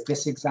see with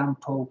this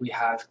example, we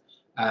have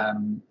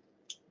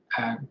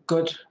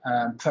good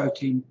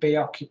protein B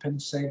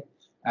occupancy,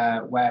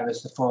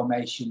 whereas the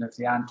formation of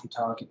the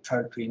anti-target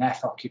protein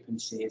F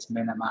occupancy is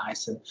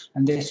minimized.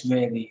 And this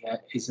really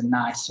is a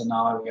nice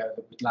scenario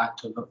that we'd like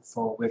to look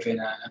for within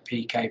a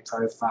PK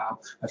profile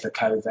of a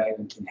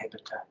covalent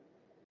inhibitor.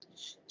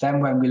 Then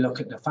when we look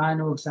at the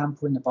final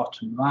example in the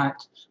bottom right,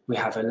 we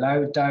have a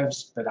low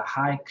dose but a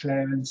high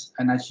clearance.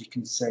 And as you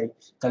can see,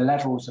 the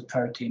levels of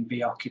protein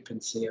B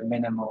occupancy are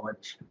minimal.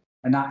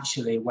 And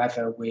actually,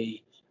 whether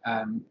we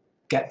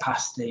get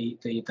past the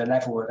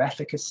level of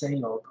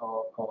efficacy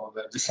or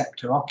the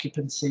receptor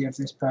occupancy of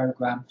this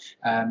program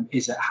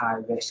is at high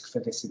risk for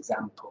this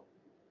example.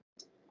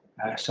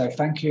 So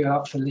thank you a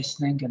lot for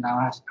listening, and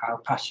I'll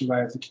pass you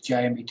over to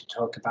Jamie to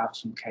talk about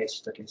some case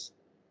studies.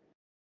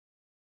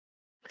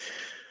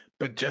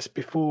 But just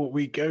before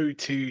we go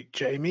to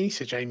Jamie,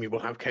 so Jamie will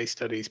have case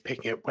studies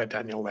picking up where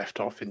Daniel left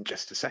off in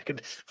just a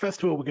second.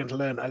 First of all, we're going to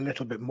learn a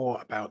little bit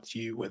more about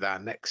you with our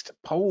next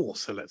poll.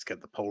 So let's get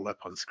the poll up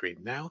on screen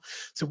now.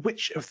 So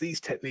which of these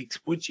techniques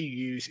would you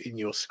use in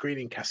your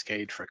screening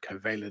cascade for a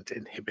covalent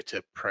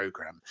inhibitor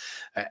program?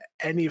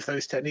 Any of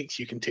those techniques,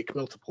 you can tick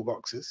multiple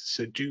boxes.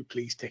 So do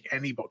please tick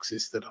any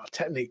boxes that are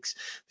techniques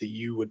that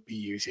you would be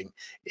using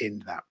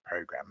in that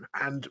program.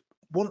 And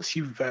once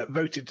you've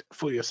voted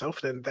for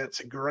yourself, then that's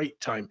a great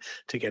time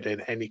to get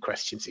in any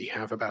questions that you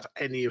have about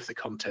any of the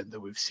content that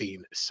we've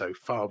seen so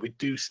far. We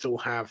do still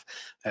have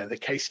the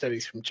case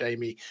studies from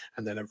Jamie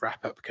and then a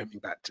wrap up coming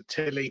back to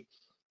Tilly.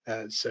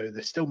 So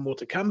there's still more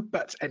to come,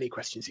 but any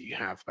questions that you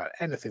have about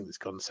anything that's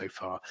gone so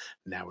far,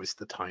 now is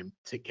the time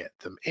to get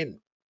them in.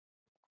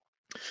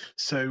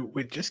 So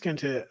we're just going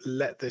to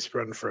let this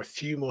run for a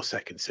few more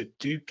seconds. So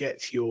do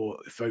get your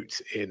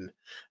votes in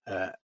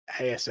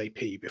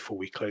ASAP before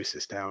we close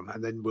this down,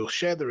 and then we'll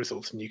share the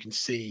results and you can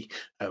see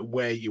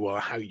where you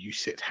are, how you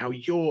sit, how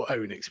your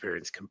own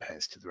experience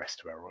compares to the rest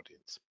of our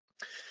audience.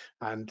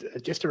 And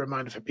just a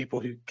reminder for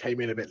people who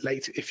came in a bit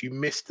late, if you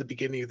missed the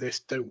beginning of this,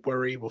 don't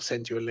worry, we'll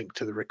send you a link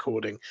to the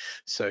recording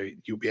so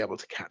you'll be able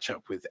to catch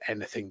up with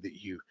anything that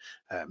you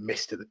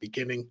missed at the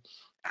beginning.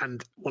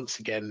 And once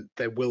again,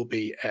 there will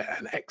be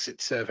an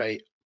exit survey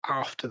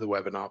after the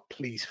webinar.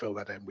 Please fill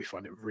that in. We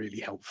find it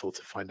really helpful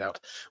to find out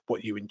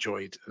what you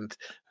enjoyed and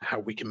how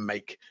we can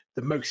make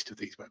the most of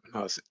these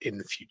webinars in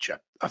the future.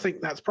 I think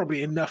that's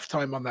probably enough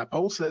time on that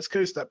poll. So let's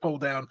close that poll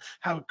down,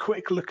 have a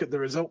quick look at the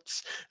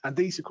results. And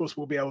these, of course,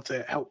 will be able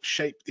to help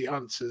shape the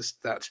answers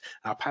that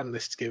our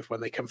panelists give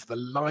when they come for the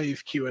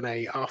live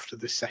Q&A after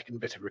the second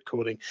bit of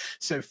recording.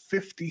 So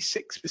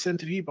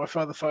 56% of you, by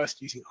far the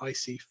first, using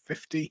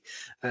IC50,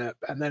 and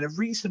then a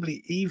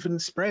reasonably even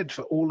spread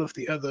for all of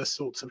the other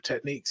sorts of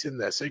techniques in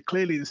there. So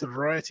clearly there's a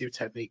variety of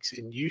techniques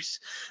in use,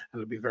 and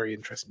it'll be very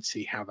interesting to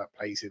see how that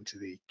plays into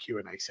the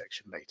Q&A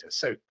section later.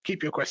 So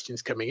keep your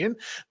questions coming in.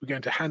 We're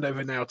going to hand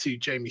over now to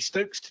Jamie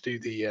Stokes to do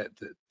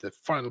the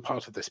final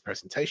part of this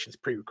presentation, this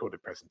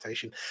pre-recorded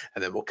presentation,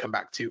 and then we'll come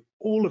back to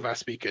all of our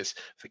speakers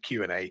for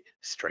Q&A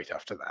straight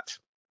after that.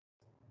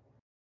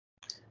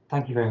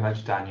 Thank you very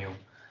much, Daniel.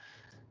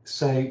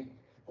 So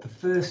the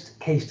first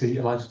case study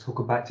I'd like to talk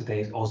about today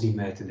is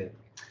osimertinib.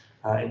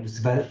 It was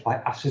developed by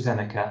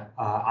AstraZeneca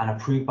and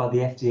approved by the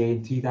FDA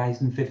in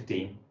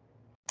 2015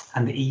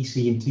 and the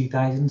EC in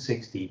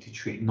 2016 to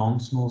treat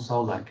non-small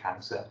cell lung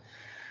cancer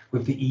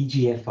with the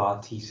EGFR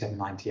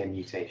T790M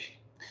mutation.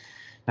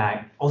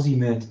 Now,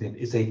 osimertinib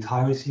is a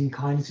tyrosine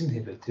kinase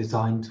inhibitor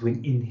designed to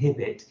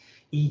inhibit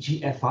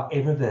EGFR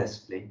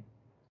irreversibly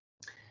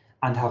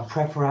and have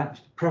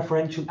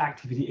preferential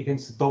activity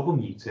against the double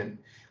mutant,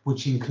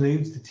 which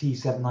includes the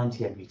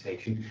T790M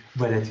mutation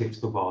relative to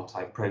the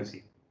wild-type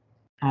protein.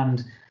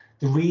 And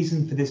the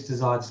reason for this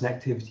desired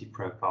selectivity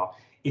profile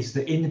is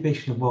that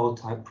inhibition of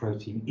wild-type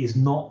protein is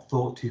not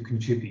thought to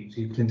contribute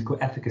to clinical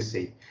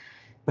efficacy,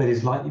 but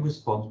is likely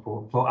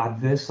responsible for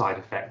adverse side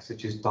effects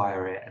such as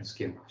diarrhea and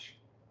skin rash.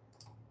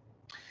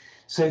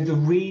 So the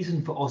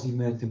reason for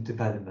osimertinib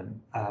development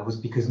was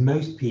because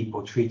most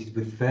people treated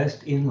with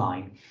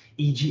first-in-line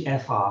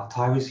EGFR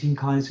tyrosine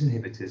kinase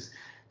inhibitors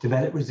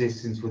develop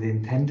resistance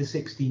within 10 to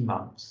 16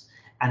 months,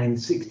 and in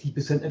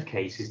 60% of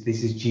cases,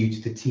 this is due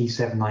to the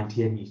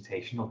T790M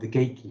mutation of the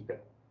gatekeeper.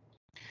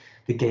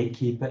 The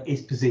gatekeeper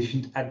is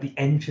positioned at the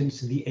entrance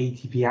to the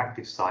ATP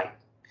active site,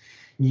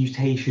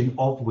 mutation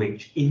of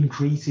which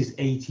increases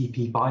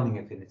ATP binding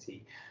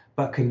affinity,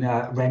 but can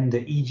render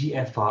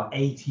EGFR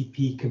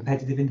ATP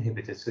competitive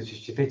inhibitors such as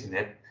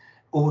gefitinib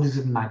orders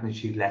of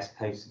magnitude less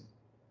potent.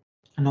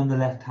 And on the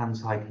left-hand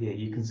side here,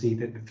 you can see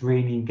that the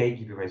threonine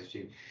gatekeeper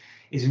residue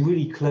is in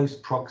really close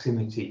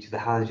proximity to the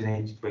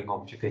halogenated ring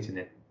of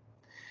gefitinib.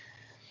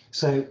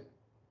 So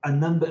a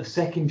number of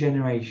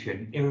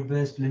second-generation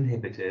irreversible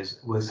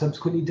inhibitors were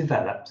subsequently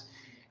developed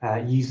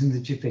using the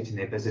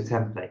gefitinib as a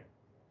template.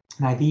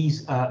 Now,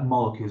 these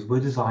molecules were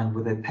designed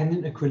with a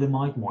pendant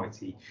acrylamide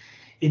moiety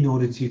in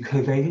order to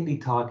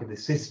covalently target the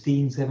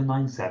cysteine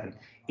 797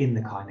 in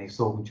the kinase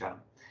solvent channel.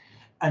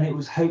 And it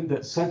was hoped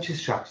that such a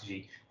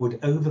strategy would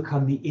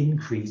overcome the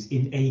increase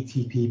in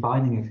ATP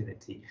binding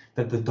affinity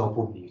that the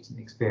double mutant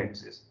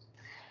experiences.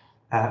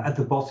 At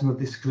the bottom of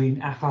the screen,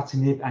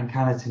 afatinib and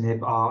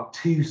canatinib are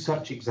two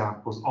such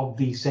examples of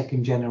these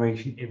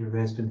second-generation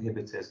irreversible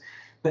inhibitors,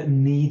 but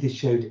neither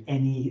showed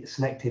any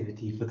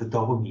selectivity for the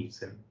double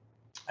mutant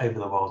over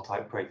the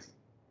wild-type protein.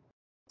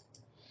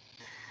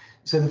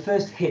 So the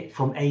first hit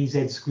from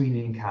AZ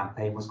screening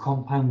campaign was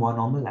compound 1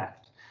 on the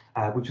left,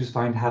 which was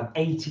found to have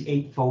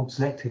 88-fold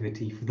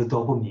selectivity for the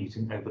double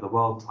mutant over the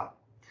wild type.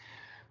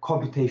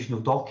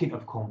 Computational docking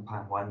of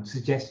compound 1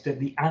 suggests that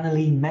the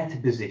aniline meta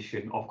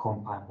position of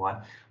compound 1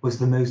 was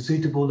the most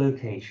suitable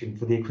location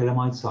for the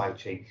acrylamide side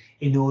chain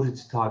in order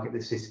to target the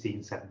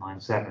cysteine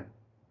 797.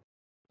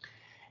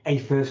 A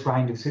first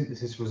round of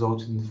synthesis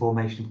resulted in the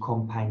formation of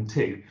compound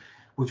 2,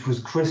 which was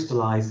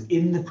crystallized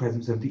in the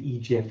presence of the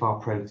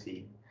EGFR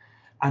protein,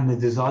 and the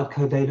desired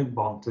covalent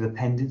bond to the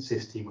pendant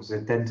cysteine was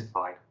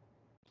identified.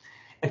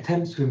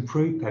 Attempts to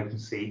improve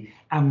potency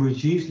and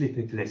reduce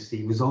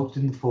lipophilicity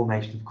resulted in the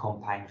formation of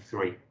compound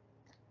 3.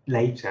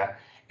 Later,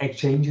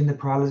 exchange in the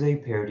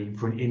pyrrolizopyridine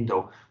for an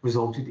indole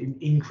resulted in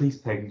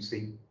increased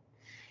potency.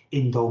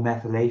 Indole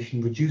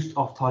methylation reduced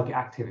off-target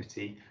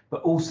activity,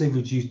 but also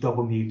reduced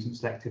double mutant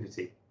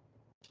selectivity,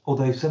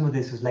 although some of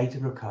this was later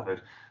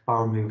recovered by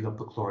removal of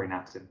the chlorine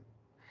atom.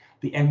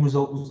 The end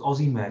result was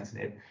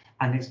osimertinib,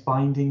 and its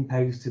binding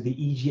posed to the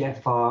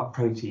EGFR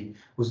protein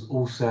was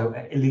also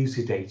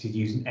elucidated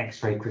using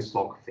X-ray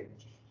crystallography.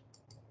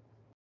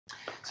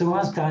 So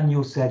as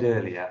Daniel said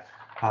earlier,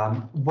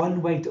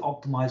 one way to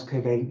optimize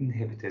covalent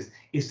inhibitors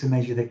is to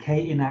measure the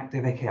K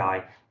inactive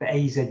AKI, but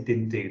AZ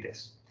didn't do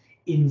this.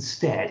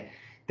 Instead,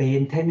 they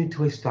intended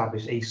to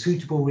establish a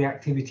suitable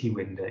reactivity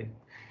window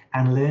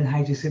and learn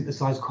how to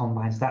synthesize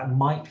compounds that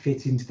might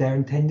fit into their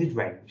intended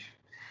range.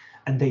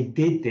 And they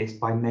did this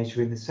by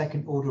measuring the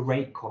second order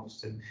rate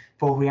constant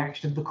for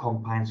reaction of the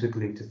compounds with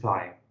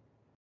glutathione.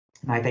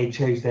 Now, they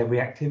chose their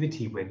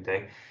reactivity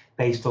window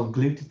based on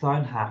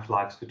glutathione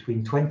half-lives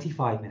between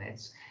 25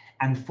 minutes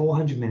and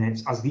 400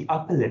 minutes as the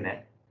upper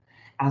limit,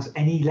 as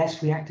any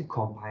less reactive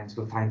compounds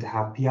were found to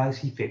have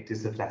PIC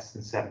factors of less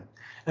than 7.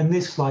 And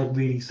this slide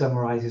really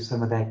summarizes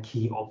some of their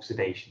key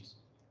observations.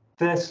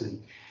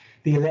 Firstly,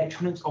 the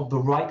electrons of the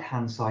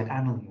right-hand side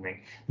aniline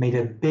ring made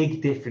a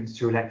big difference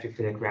to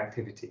electrophilic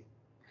reactivity.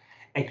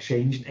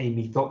 Exchange in a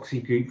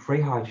methoxy group for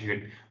a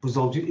hydrogen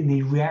resulted in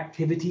the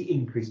reactivity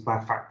increase by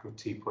a factor of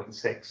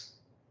 2.6.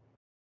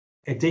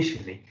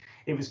 Additionally,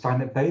 it was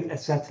found that both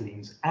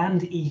acetylenes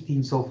and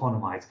ethene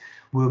sulfonamides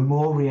were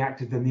more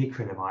reactive than the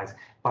acrylamides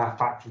by a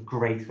factor of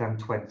greater than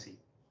 20.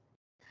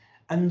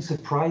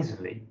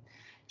 Unsurprisingly,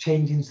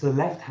 changing to the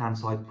left-hand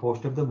side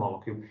portion of the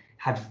molecule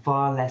had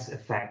far less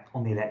effect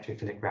on the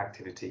electrophilic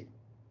reactivity.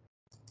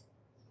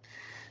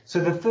 So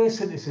the first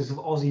synthesis of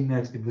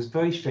osimertinib was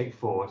very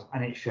straightforward,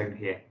 and it's shown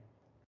here.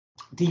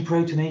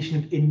 Deprotonation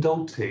of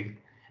indole 2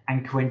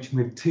 and coenzyme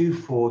with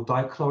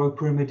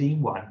 2,4-dichloropyrimidine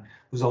 1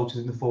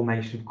 resulted in the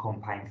formation of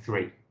compound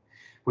 3,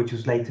 which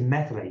was later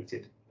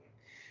methylated.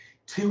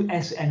 2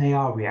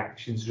 SNAR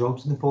reactions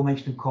resulted in the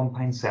formation of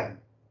compound 7.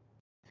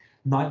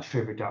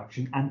 Nitro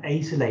reduction and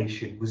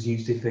acylation was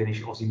used to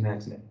furnish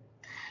osimertinib.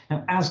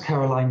 Now, as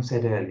Caroline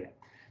said earlier,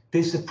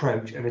 this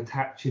approach of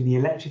attaching the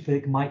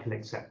electrophilic Michael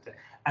acceptor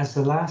as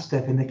the last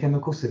step in the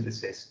chemical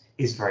synthesis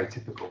is very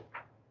typical.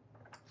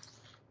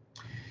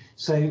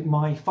 So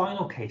my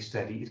final case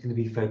study is going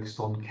to be focused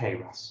on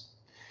KRAS.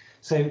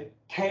 So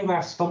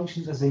KRAS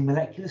functions as a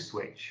molecular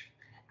switch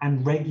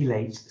and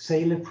regulates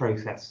cellular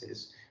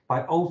processes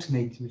by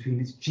alternating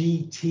between its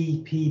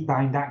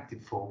GTP-bound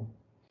active form,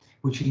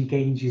 which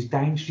engages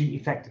downstream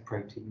effector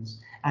proteins,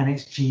 and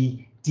its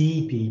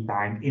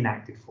GDP-bound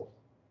inactive form.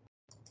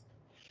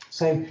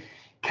 So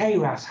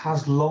KRAS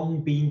has long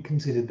been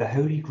considered the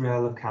holy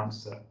grail of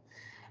cancer,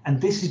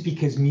 and this is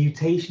because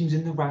mutations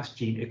in the RAS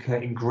gene occur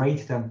in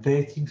greater than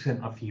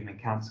 13% of human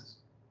cancers.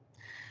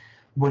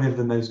 One of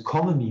the most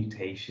common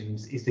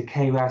mutations is the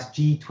KRAS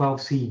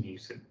G12C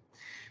mutant,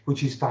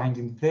 which is found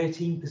in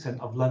 13%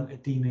 of lung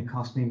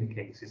adenocarcinoma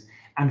cases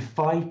and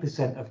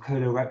 5% of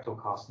colorectal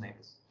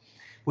carcinomas,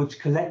 which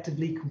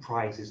collectively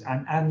comprises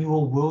an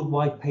annual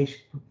worldwide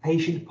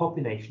patient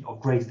population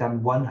of greater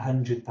than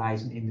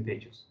 100,000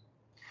 individuals.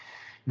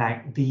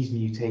 Now, these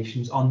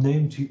mutations are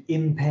known to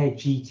impair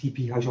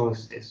GTP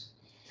hydrolysis,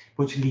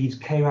 which leaves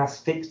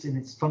KRAS fixed in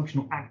its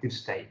functional active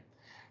state,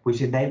 which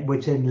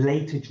then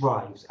later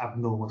drives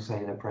abnormal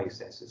cellular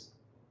processes.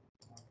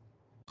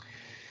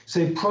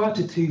 So prior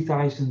to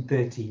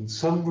 2013,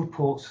 some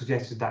reports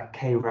suggested that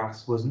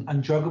KRAS was an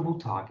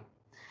undruggable target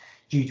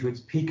due to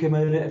its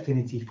picomolar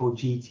affinity for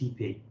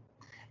GTP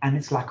and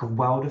its lack of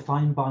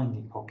well-defined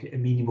binding pocket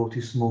amenable to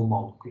small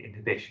molecule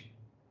inhibition.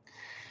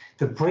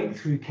 The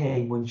breakthrough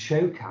came when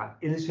Showkat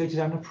illustrated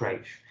an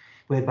approach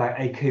whereby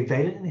a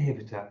covalent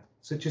inhibitor,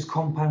 such as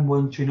compound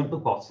 1 shown at the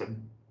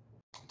bottom,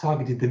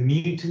 targeted the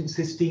mutant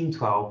cysteine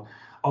 12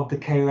 of the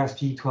KRAS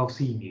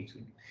G12C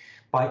mutant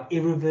by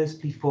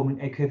irreversibly forming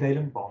a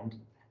covalent bond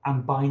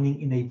and binding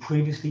in a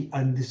previously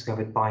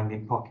undiscovered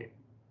binding pocket.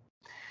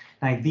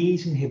 Now,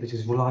 these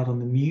inhibitors relied on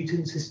the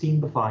mutant cysteine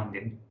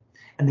binding,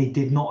 and they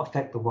did not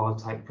affect the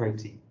wild-type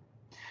protein.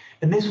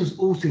 And this was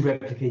also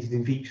replicated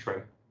in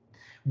vitro.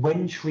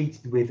 When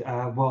treated with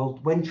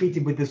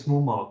the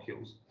small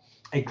molecules,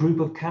 a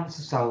group of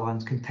cancer cell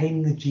lines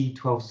containing the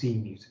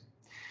G12C mutant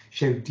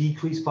showed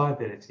decreased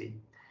viability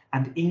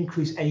and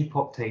increased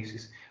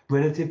apoptosis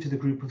relative to the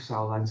group of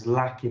cell lines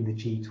lacking the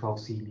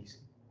G12C mutant.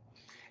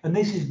 And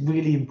this is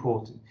really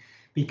important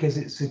because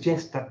it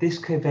suggests that this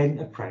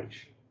covalent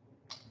approach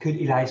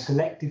could allow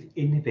selective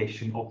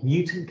inhibition of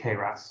mutant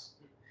KRAS,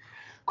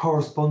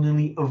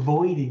 correspondingly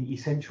avoiding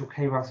essential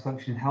KRAS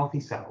function in healthy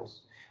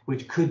cells,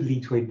 which could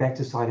lead to a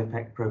better side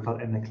effect profile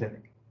in the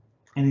clinic.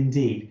 And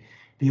indeed,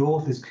 the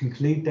authors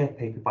conclude their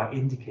paper by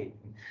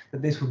indicating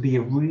that this would be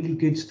a really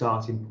good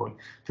starting point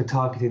for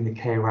targeting the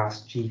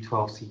KRAS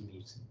G12C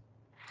mutant.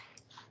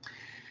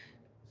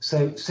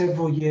 So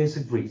several years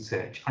of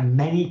research and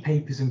many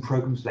papers and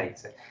programs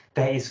later,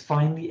 there is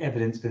finally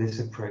evidence for this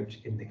approach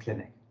in the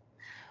clinic.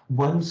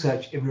 One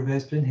such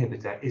irreversible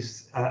inhibitor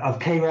of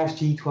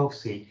KRAS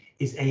G12C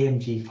is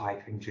AMG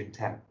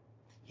 510.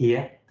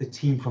 Here, the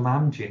team from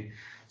Amgen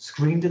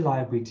screened a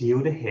library to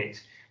yield a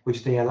hit,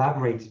 which they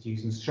elaborated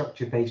using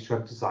structure-based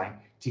drug design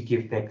to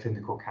give their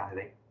clinical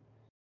candidate.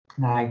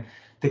 Now,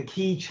 the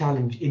key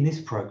challenge in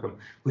this program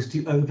was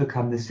to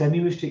overcome the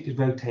semi-restricted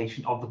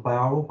rotation of the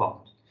biaryl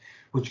bond,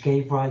 which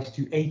gave rise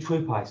to 8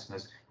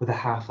 tropisomers with a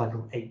half-life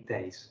of 8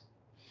 days.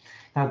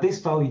 Now, this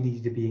value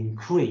needed to be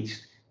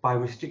increased by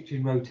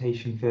restricting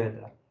rotation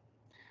further,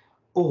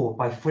 or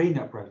by freeing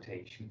up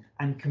rotation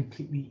and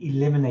completely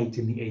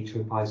eliminating the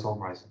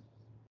atropisomerism.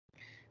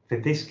 For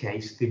this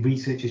case, the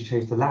researchers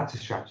chose the latter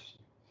strategy,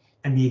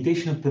 and the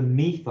addition of the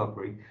methyl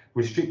group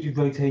restricted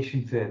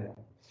rotation further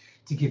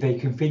to give a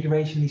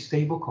configurationally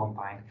stable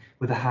compound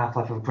with a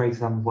half-life of greater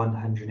than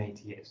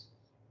 180 years.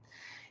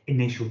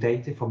 Initial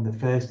data from the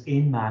first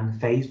in-man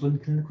phase 1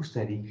 clinical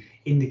study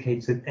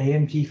indicates that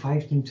AMG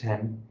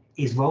 510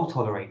 is well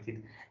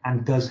tolerated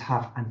and does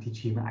have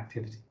anti-tumour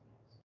activity.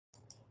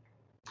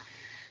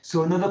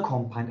 So another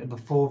compound at the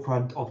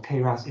forefront of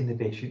KRAS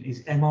inhibition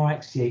is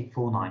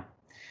MRXT849,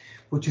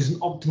 which is an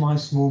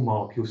optimized small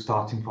molecule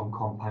starting from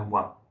compound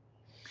 1.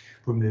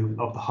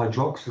 Removal of the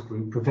hydroxyl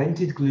group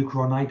prevented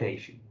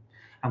glucuronidation,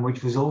 and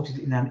which resulted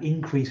in an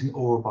increase in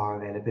oral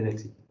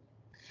bioavailability.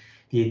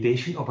 The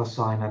addition of a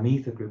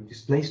cyanamethylgroup group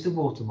displaced the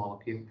water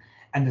molecule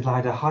and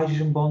allowed a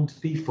hydrogen bond to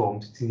be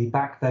formed to the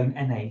backbone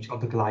NH of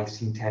the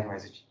glycine 10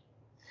 residue.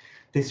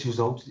 This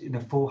resulted in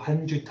a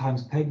 400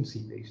 times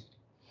potency boost,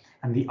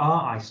 and the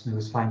R isomer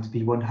was found to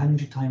be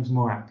 100 times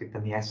more active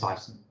than the S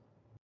isomer.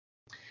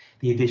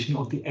 The addition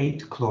of the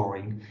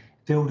 8-chlorine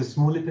filled a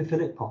small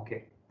lipophilic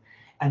pocket,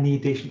 and the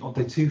addition of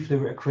the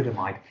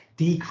 2-fluoroacrylamide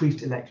decreased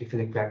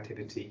electrophilic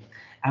reactivity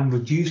and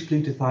reduced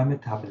glutathione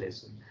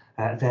metabolism,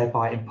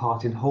 thereby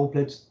imparting whole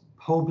blood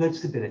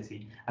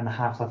stability and a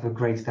half-life of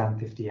greater than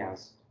 50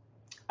 hours.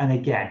 And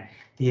again,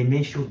 the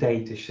initial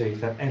data shows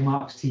that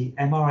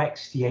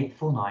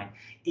MRXT849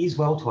 is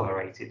well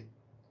tolerated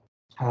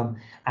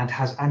and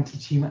has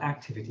anti-tumour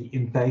activity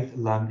in both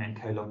lung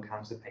and colon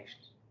cancer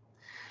patients.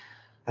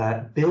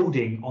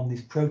 Building on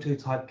this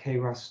prototype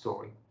KRAS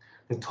story,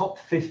 the top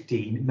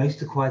 15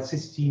 most acquired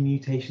cysteine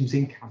mutations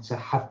in cancer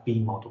have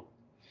been modelled.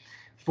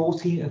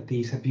 14 of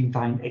these have been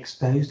found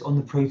exposed on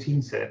the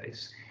protein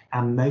surface,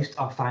 and most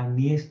are found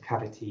near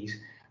cavities,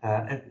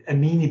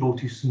 amenable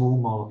to small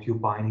molecule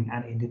binding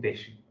and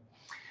inhibition.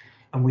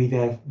 And we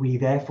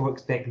therefore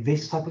expect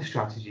this type of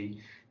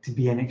strategy to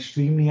be an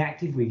extremely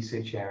active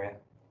research area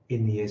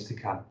in the years to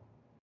come.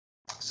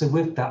 So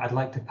with that, I'd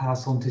like to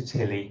pass on to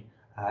Tilly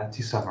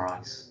to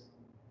summarise.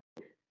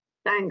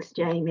 Thanks,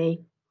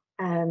 Jamie.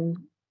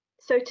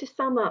 So to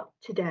sum up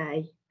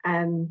today,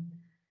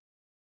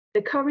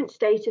 the current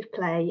state of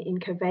play in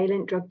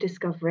covalent drug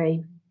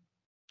discovery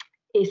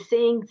is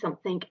seeing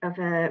something of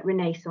a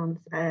renaissance,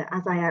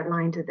 as I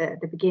outlined at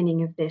the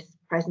beginning of this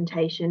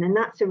presentation, and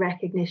that's a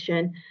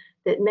recognition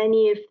that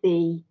many of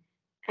the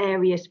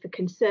areas for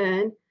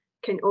concern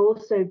can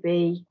also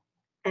be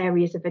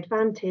areas of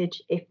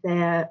advantage if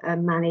they're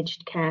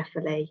managed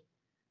carefully.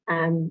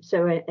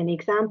 So an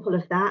example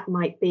of that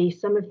might be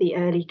some of the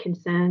early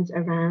concerns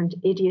around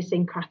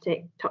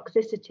idiosyncratic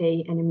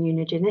toxicity and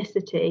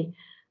immunogenicity.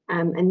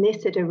 And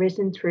this had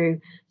arisen through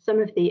some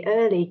of the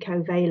early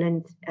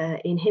covalent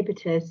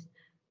inhibitors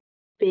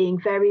being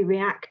very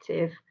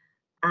reactive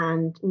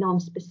and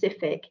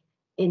non-specific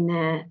in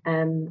their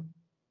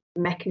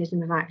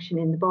mechanism of action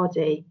in the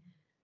body.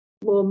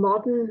 More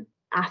modern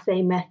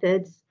assay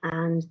methods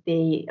and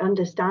the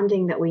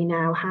understanding that we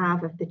now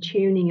have of the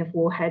tuning of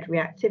warhead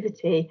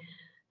reactivity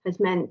has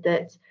meant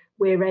that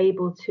we're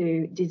able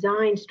to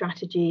design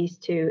strategies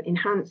to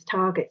enhance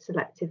target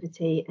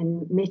selectivity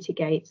and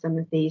mitigate some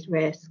of these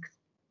risks.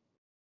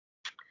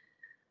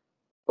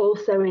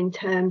 Also, in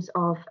terms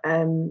of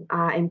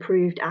our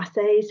improved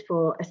assays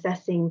for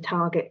assessing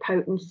target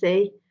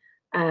potency,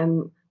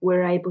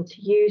 we're able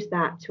to use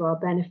that to our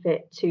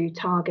benefit to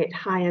target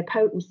higher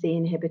potency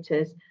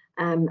inhibitors.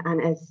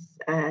 And as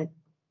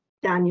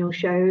Daniel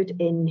showed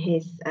in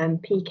his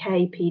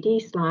PK/PD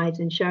slides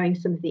and showing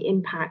some of the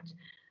impact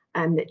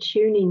that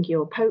tuning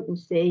your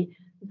potency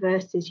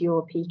versus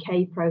your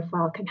PK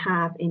profile can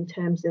have in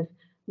terms of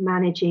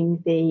managing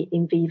the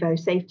in vivo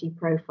safety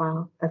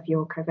profile of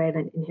your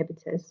covalent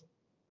inhibitors.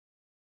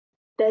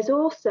 There's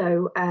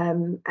also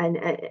an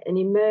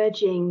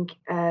emerging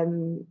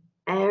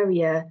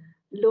area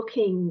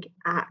looking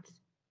at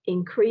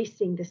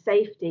increasing the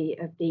safety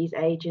of these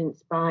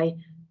agents by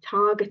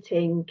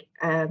targeting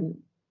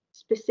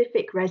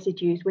specific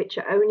residues which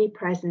are only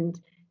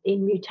present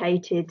in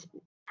mutated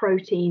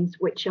proteins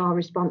which are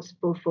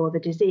responsible for the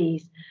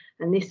disease.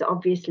 And this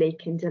obviously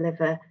can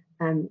deliver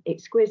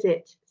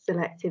exquisite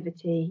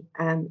selectivity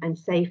and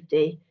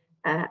safety,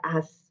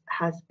 as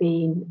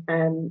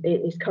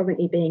it is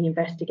currently being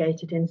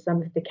investigated in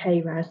some of the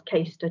KRAS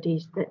case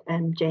studies that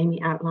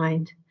Jamie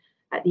outlined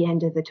at the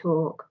end of the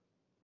talk.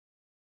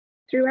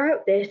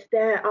 Throughout this,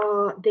 there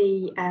are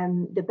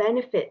the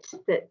benefits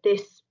that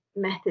this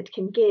method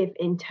can give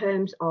in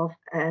terms of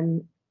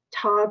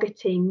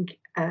targeting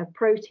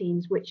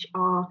proteins which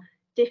are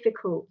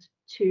difficult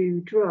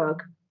to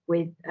drug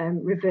with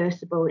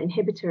reversible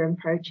inhibitor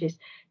approaches.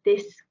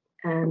 This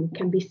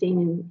can be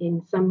seen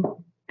in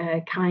some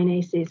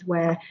kinases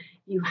where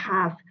you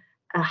have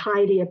a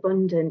highly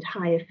abundant,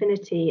 high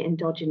affinity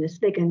endogenous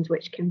ligands,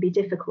 which can be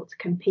difficult to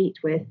compete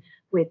with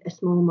a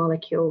small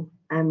molecule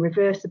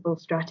reversible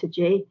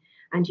strategy.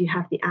 And you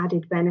have the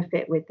added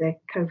benefit with the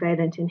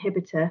covalent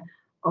inhibitor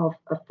of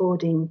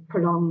affording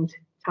prolonged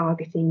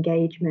target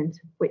engagement,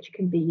 which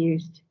can be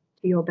used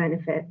to your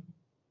benefit.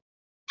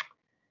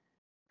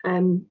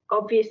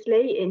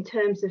 Obviously, in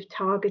terms of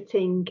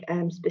targeting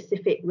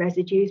specific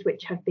residues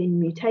which have been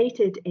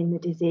mutated in the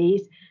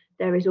disease,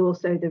 there is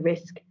also the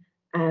risk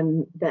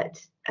that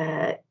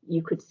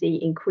you could see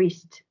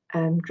increased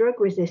drug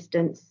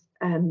resistance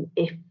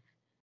if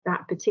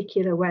that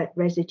particular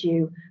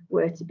residue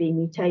were to be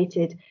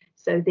mutated.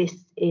 So this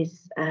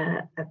is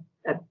a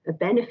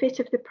benefit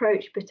of the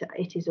approach, but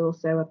it is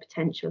also a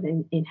potential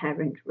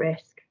inherent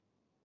risk.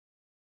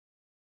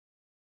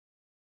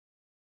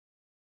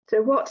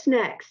 So what's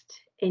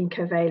next in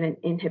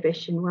covalent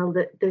inhibition? Well,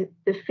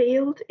 the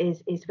field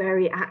is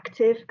very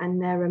active,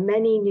 and there are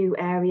many new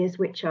areas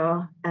which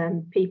are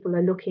people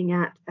are looking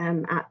at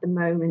the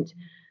moment.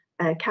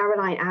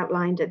 Caroline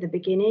outlined at the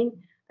beginning,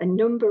 a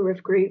number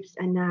of groups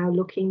are now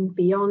looking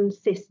beyond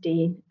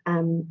cysteine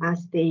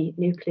as the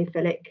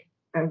nucleophilic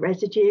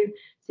residue.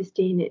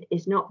 Cysteine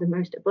is not the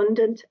most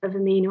abundant of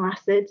amino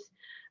acids,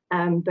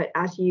 but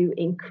as you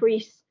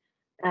increase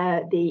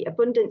the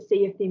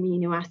abundancy of the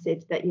amino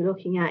acids that you're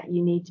looking at,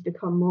 you need to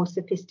become more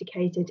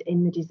sophisticated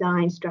in the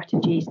design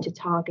strategies to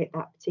target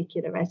that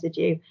particular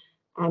residue.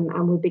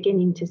 And we're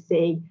beginning to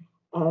see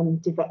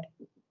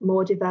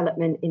more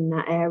development in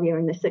that area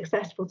and the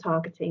successful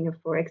targeting of,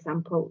 for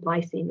example,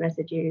 lysine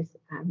residues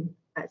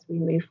as we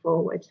move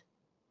forward.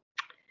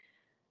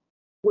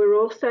 We're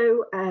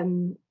also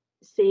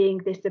seeing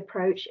this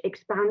approach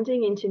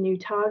expanding into new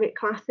target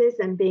classes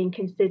and being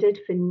considered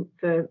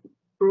for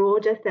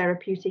broader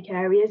therapeutic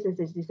areas as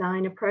a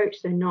design approach,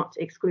 so not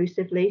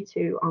exclusively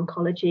to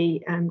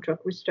oncology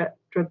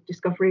drug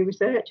discovery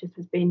research, as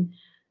has been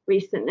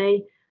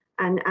recently.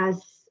 And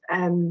as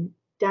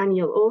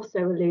Daniel also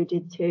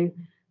alluded to,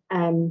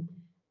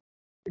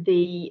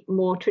 the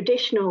more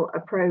traditional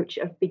approach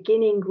of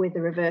beginning with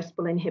a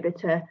reversible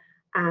inhibitor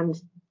and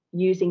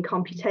using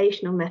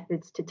computational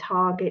methods to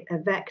target a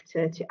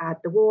vector to add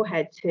the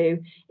warhead to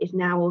is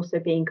now also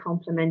being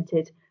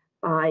complemented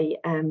by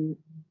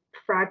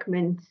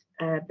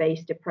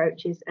fragment-based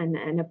approaches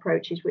and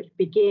approaches which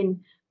begin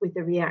with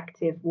the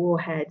reactive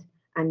warhead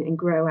and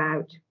grow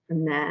out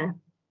from there.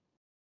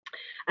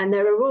 And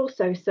there are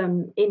also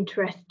some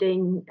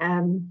interesting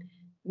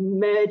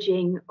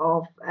merging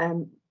of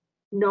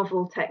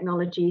novel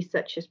technologies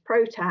such as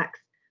PROTACs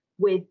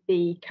with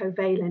the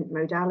covalent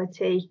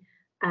modality.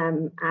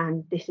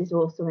 And this is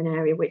also an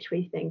area which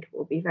we think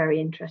will be very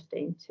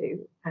interesting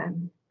to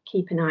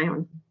keep an eye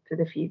on for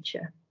the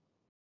future.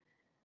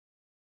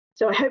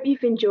 So I hope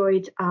you've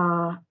enjoyed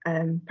our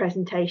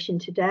presentation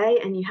today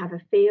and you have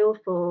a feel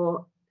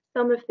for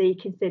some of the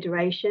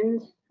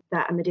considerations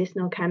that a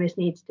medicinal chemist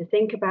needs to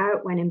think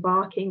about when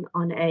embarking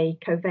on a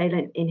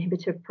covalent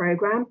inhibitor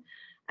program.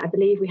 I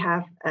believe we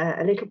have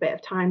a little bit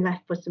of time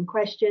left for some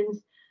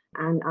questions,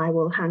 and I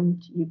will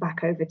hand you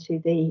back over to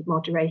the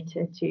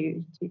moderator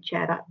to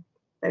chair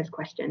those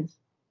questions.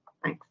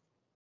 Thanks.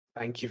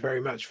 Thank you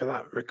very much for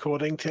that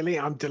recording, Tilly.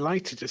 I'm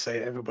delighted to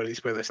say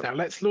everybody's with us now.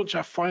 Let's launch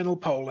our final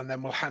poll and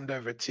then we'll hand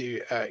over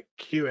to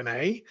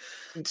Q&A.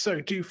 So,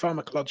 do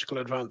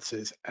pharmacological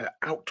advances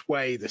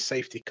outweigh the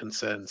safety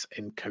concerns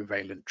in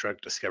covalent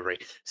drug discovery?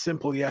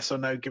 Simple yes or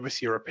no, give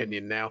us your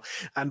opinion now.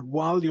 And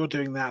while you're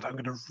doing that, I'm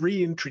going to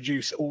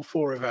reintroduce all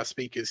four of our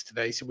speakers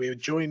today. So we are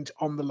joined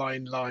on the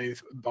line live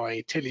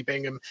by Tilly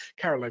Bingham,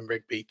 Caroline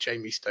Rigby,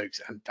 Jamie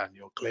Stokes and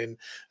Daniel Glynn,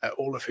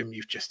 all of whom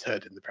you've just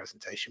heard in the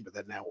presentation, but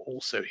they're now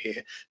also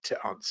here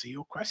to answer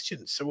your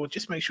questions. So we'll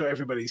just make sure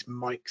everybody's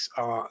mics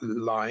are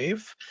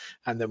live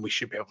and then we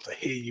should be able to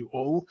hear you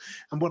all.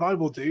 And what I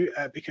will do,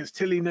 because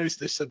Tilly knows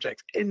this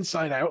subject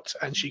inside out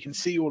and she can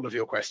see all of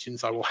your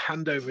questions, I will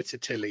hand over to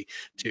Tilly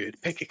to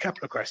pick a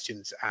couple of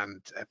questions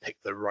and pick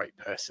the right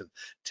person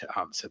to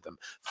answer them.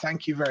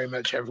 Thank you very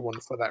much everyone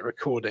for that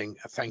recording.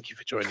 Thank you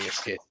for joining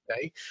us here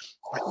today.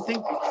 I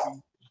think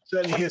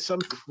certainly hear some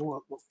people.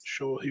 I'm not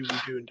sure who we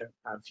do and don't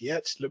have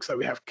yet. Looks like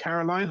we have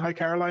Caroline. Hi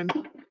Caroline.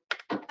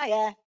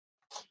 Hiya.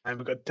 And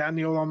we've got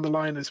Daniel on the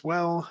line as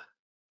well.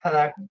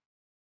 Hello.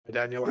 Hi,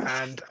 Daniel.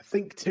 And I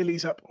think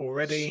Tilly's up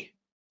already.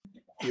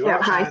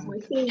 Hi. I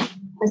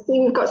see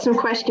we've got some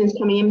questions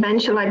coming in. Ben,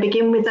 shall I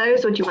begin with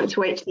those or do you want to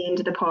wait to the end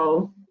of the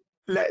poll?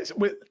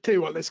 Tell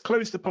you what, let's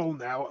close the poll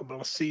now and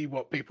we'll see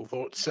what people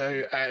thought.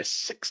 So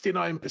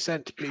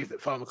 69% believe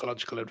that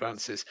pharmacological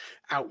advances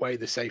outweigh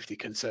the safety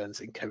concerns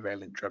in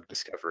covalent drug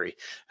discovery.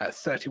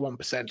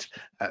 31%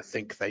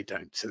 think they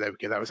don't. So there we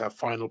go. That was our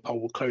final poll.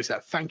 We'll close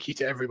that. Thank you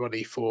to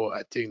everybody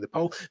for doing the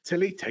poll.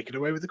 Tilly, take it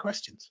away with the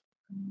questions.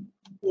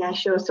 Yeah,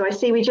 sure. So I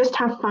see we just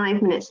have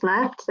 5 minutes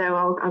left, so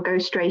I'll go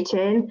straight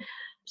in.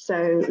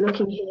 So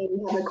looking here, we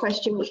have a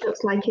question which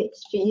looks like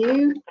it's for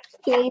you,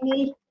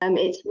 Jamie.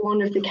 It's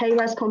one of the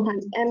KRAS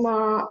compounds,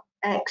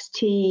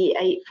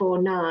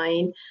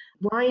 MRXT849.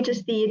 Why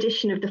does the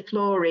addition of the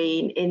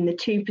fluorine in the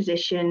 2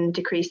 position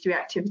decrease the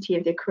reactivity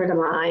of the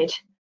acrylamide?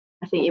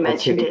 I think you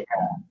mentioned it.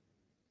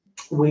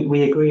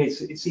 We agree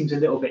it seems a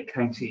little bit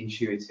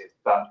counterintuitive,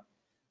 but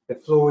the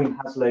fluorine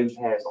has lone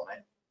pairs on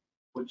it,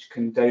 which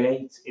can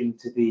donate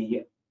into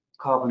the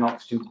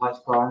carbon-oxygen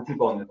priority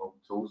bonding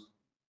orbitals.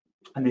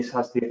 And this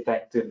has the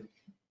effect of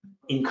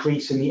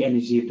increasing the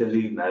energy of the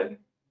LUMO,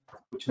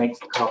 which makes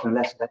the carbon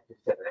less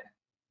electrophilic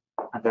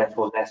and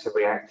therefore less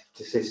reactive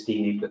to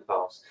cysteine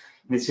nucleophiles.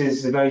 This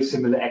is a very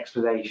similar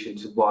explanation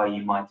to why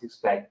you might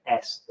expect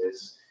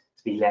esters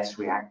to be less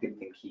reactive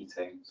than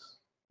ketones.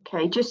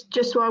 Okay,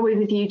 just while we're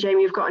with you,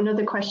 Jamie, we've got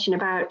another question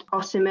about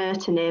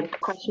osimertinib,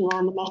 question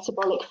around the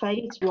metabolic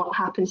phase. What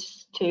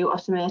happens to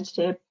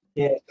osimertinib?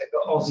 Yeah,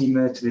 so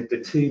osimertinib,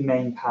 the 2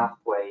 main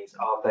pathways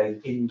are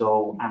both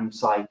indole and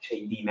side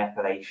chain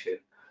demethylation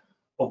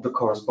of the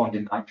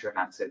corresponding nitrogen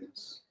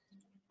atoms.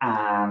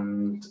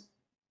 And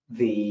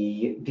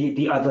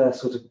the other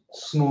sort of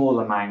small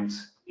amount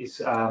of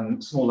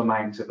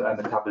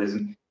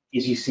metabolism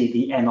is you see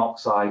the N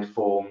oxide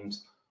formed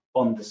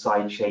on the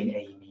side chain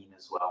amine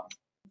as well.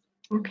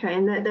 Okay,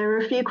 and there are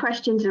a few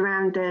questions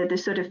around the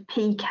sort of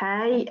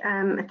PK.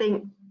 I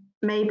think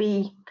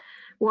maybe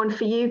one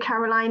for you,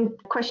 Caroline.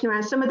 Question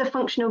around some of the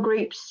functional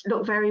groups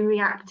look very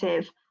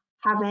reactive.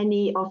 Have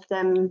any of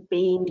them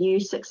been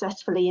used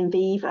successfully in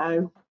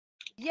vivo?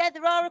 Yeah,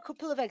 there are a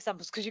couple of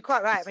examples, because you're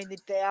quite right. I mean,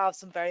 they are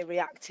some very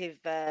reactive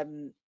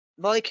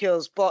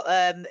molecules, but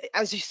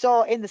as you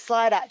saw in the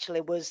slide,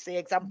 actually, was the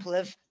example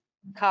of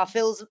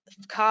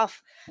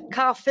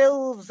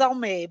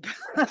carfilzomib,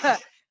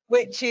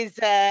 which is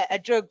a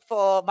drug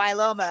for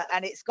myeloma,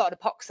 and it's got an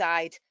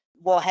epoxide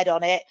warhead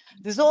on it.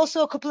 There's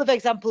also a couple of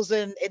examples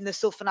in the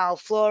sulfonyl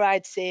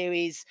fluoride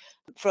series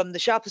from the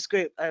Sharpest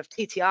group of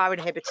TTR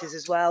inhibitors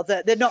as well.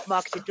 They're not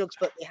marketed drugs,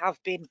 but they have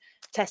been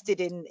tested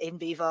in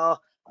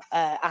vivo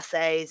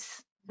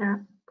assays. Yeah,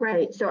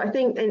 great. So I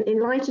think in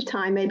light of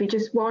time, maybe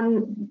just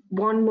one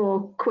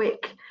more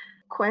quick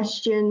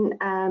question.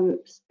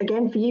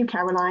 Again for you,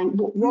 Caroline.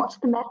 What's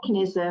the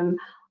mechanism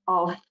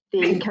of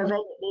the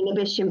covalent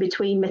inhibition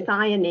between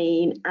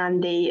methionine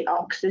and the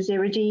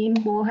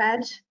oxaziridine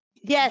warhead?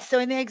 Yeah, so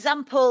in the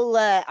example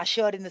I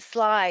showed in the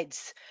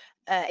slides,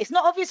 it's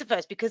not obvious at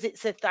first because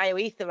it's a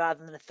thioether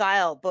rather than a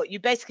thiol, but you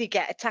basically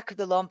get attack of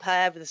the lone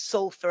pair with the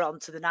sulfur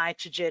onto the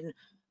nitrogen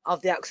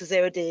of the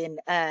oxaziridine,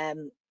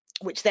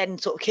 which then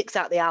sort of kicks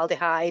out the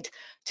aldehyde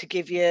to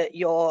give you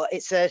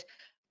it's a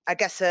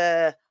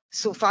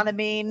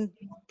sulfonamine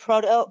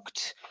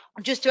product.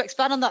 And just to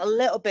expand on that a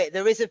little bit,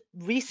 there is a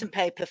recent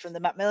paper from the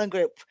Macmillan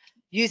group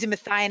using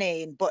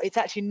methionine, but it's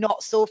actually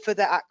not sulfur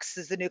that acts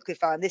as the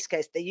nucleophile. In this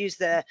case, they use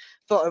the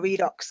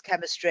photoredox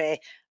chemistry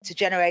to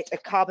generate a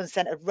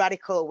carbon-centered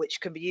radical, which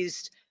can be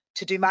used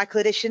to do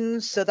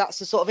microadditions. So that's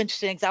a sort of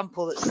interesting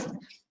example that's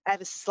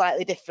ever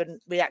slightly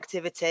different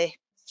reactivity.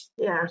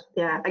 Yeah.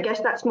 I guess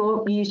that's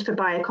more used for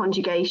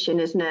bioconjugation,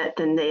 isn't it,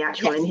 than the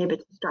actual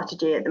inhibitor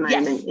strategy at the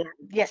moment?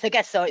 Yes, I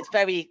guess so. It's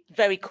very,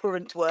 very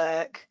current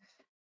work.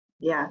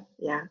 Yeah.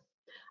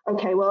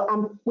 Okay,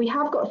 well, we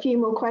have got a few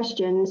more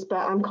questions, but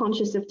I'm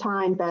conscious of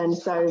time, Ben,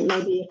 so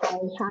maybe if I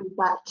hand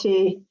back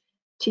to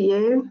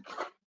you.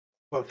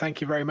 Well,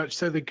 thank you very much.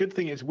 So the good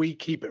thing is we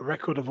keep a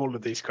record of all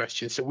of these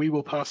questions. So we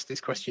will pass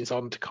these questions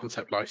on to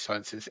Concept Life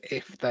Sciences.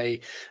 If they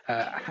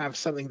have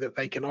something that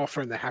they can offer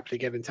and they're happy to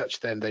get in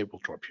touch, then they will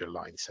drop you a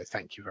line. So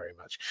thank you very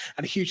much.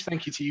 And a huge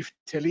thank you to you,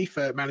 Tilly,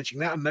 for managing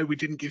that. I know we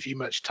didn't give you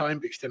much time,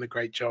 but you've done a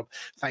great job.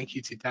 Thank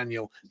you to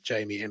Daniel,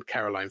 Jamie and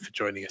Caroline for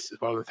joining us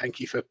as well. And thank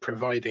you for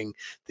providing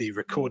the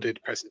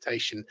recorded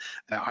presentation.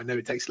 I know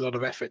it takes a lot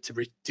of effort to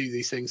do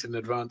these things in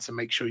advance and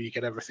make sure you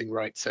get everything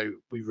right. So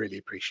we really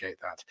appreciate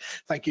that.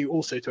 Thank you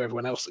also to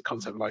everyone else at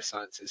Concept Life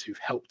Sciences who've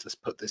helped us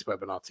put this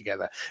webinar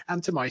together,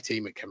 and to my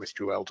team at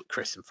Chemistry World,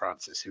 Chris and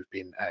Francis, who've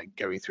been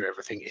going through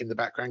everything in the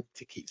background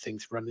to keep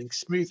things running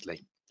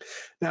smoothly.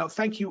 Now,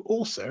 thank you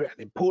also, and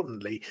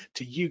importantly,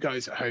 to you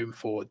guys at home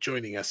for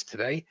joining us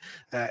today,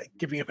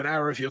 giving up an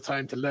hour of your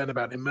time to learn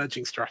about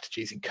emerging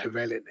strategies in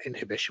covalent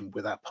inhibition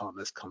with our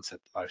partners,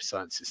 Concept Life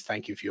Sciences.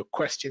 Thank you for your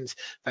questions.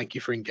 Thank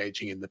you for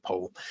engaging in the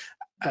poll.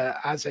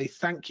 As a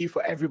thank you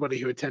for everybody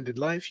who attended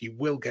live, you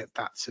will get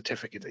that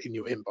certificate in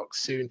your inbox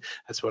soon,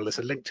 as well as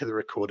a link to the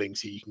recording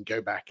so you can go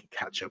back and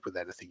catch up with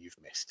anything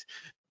you've missed.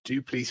 Do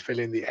please fill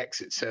in the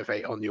exit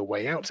survey on your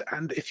way out,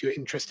 and if you're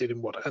interested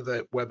in what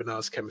other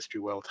webinars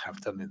Chemistry World have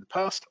done in the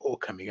past or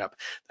coming up,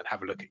 then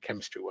have a look at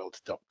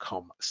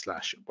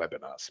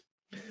chemistryworld.com/webinars.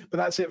 But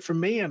that's it from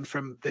me and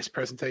from this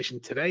presentation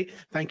today.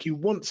 Thank you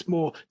once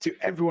more to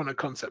everyone at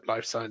Concept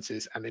Life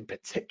Sciences, and in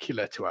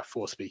particular to our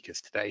 4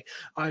 speakers today.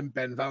 I'm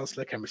Ben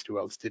Valsler, Chemistry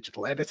World's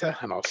digital editor,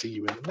 and I'll see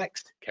you in the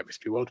next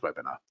Chemistry World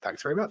webinar.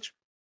 Thanks very much.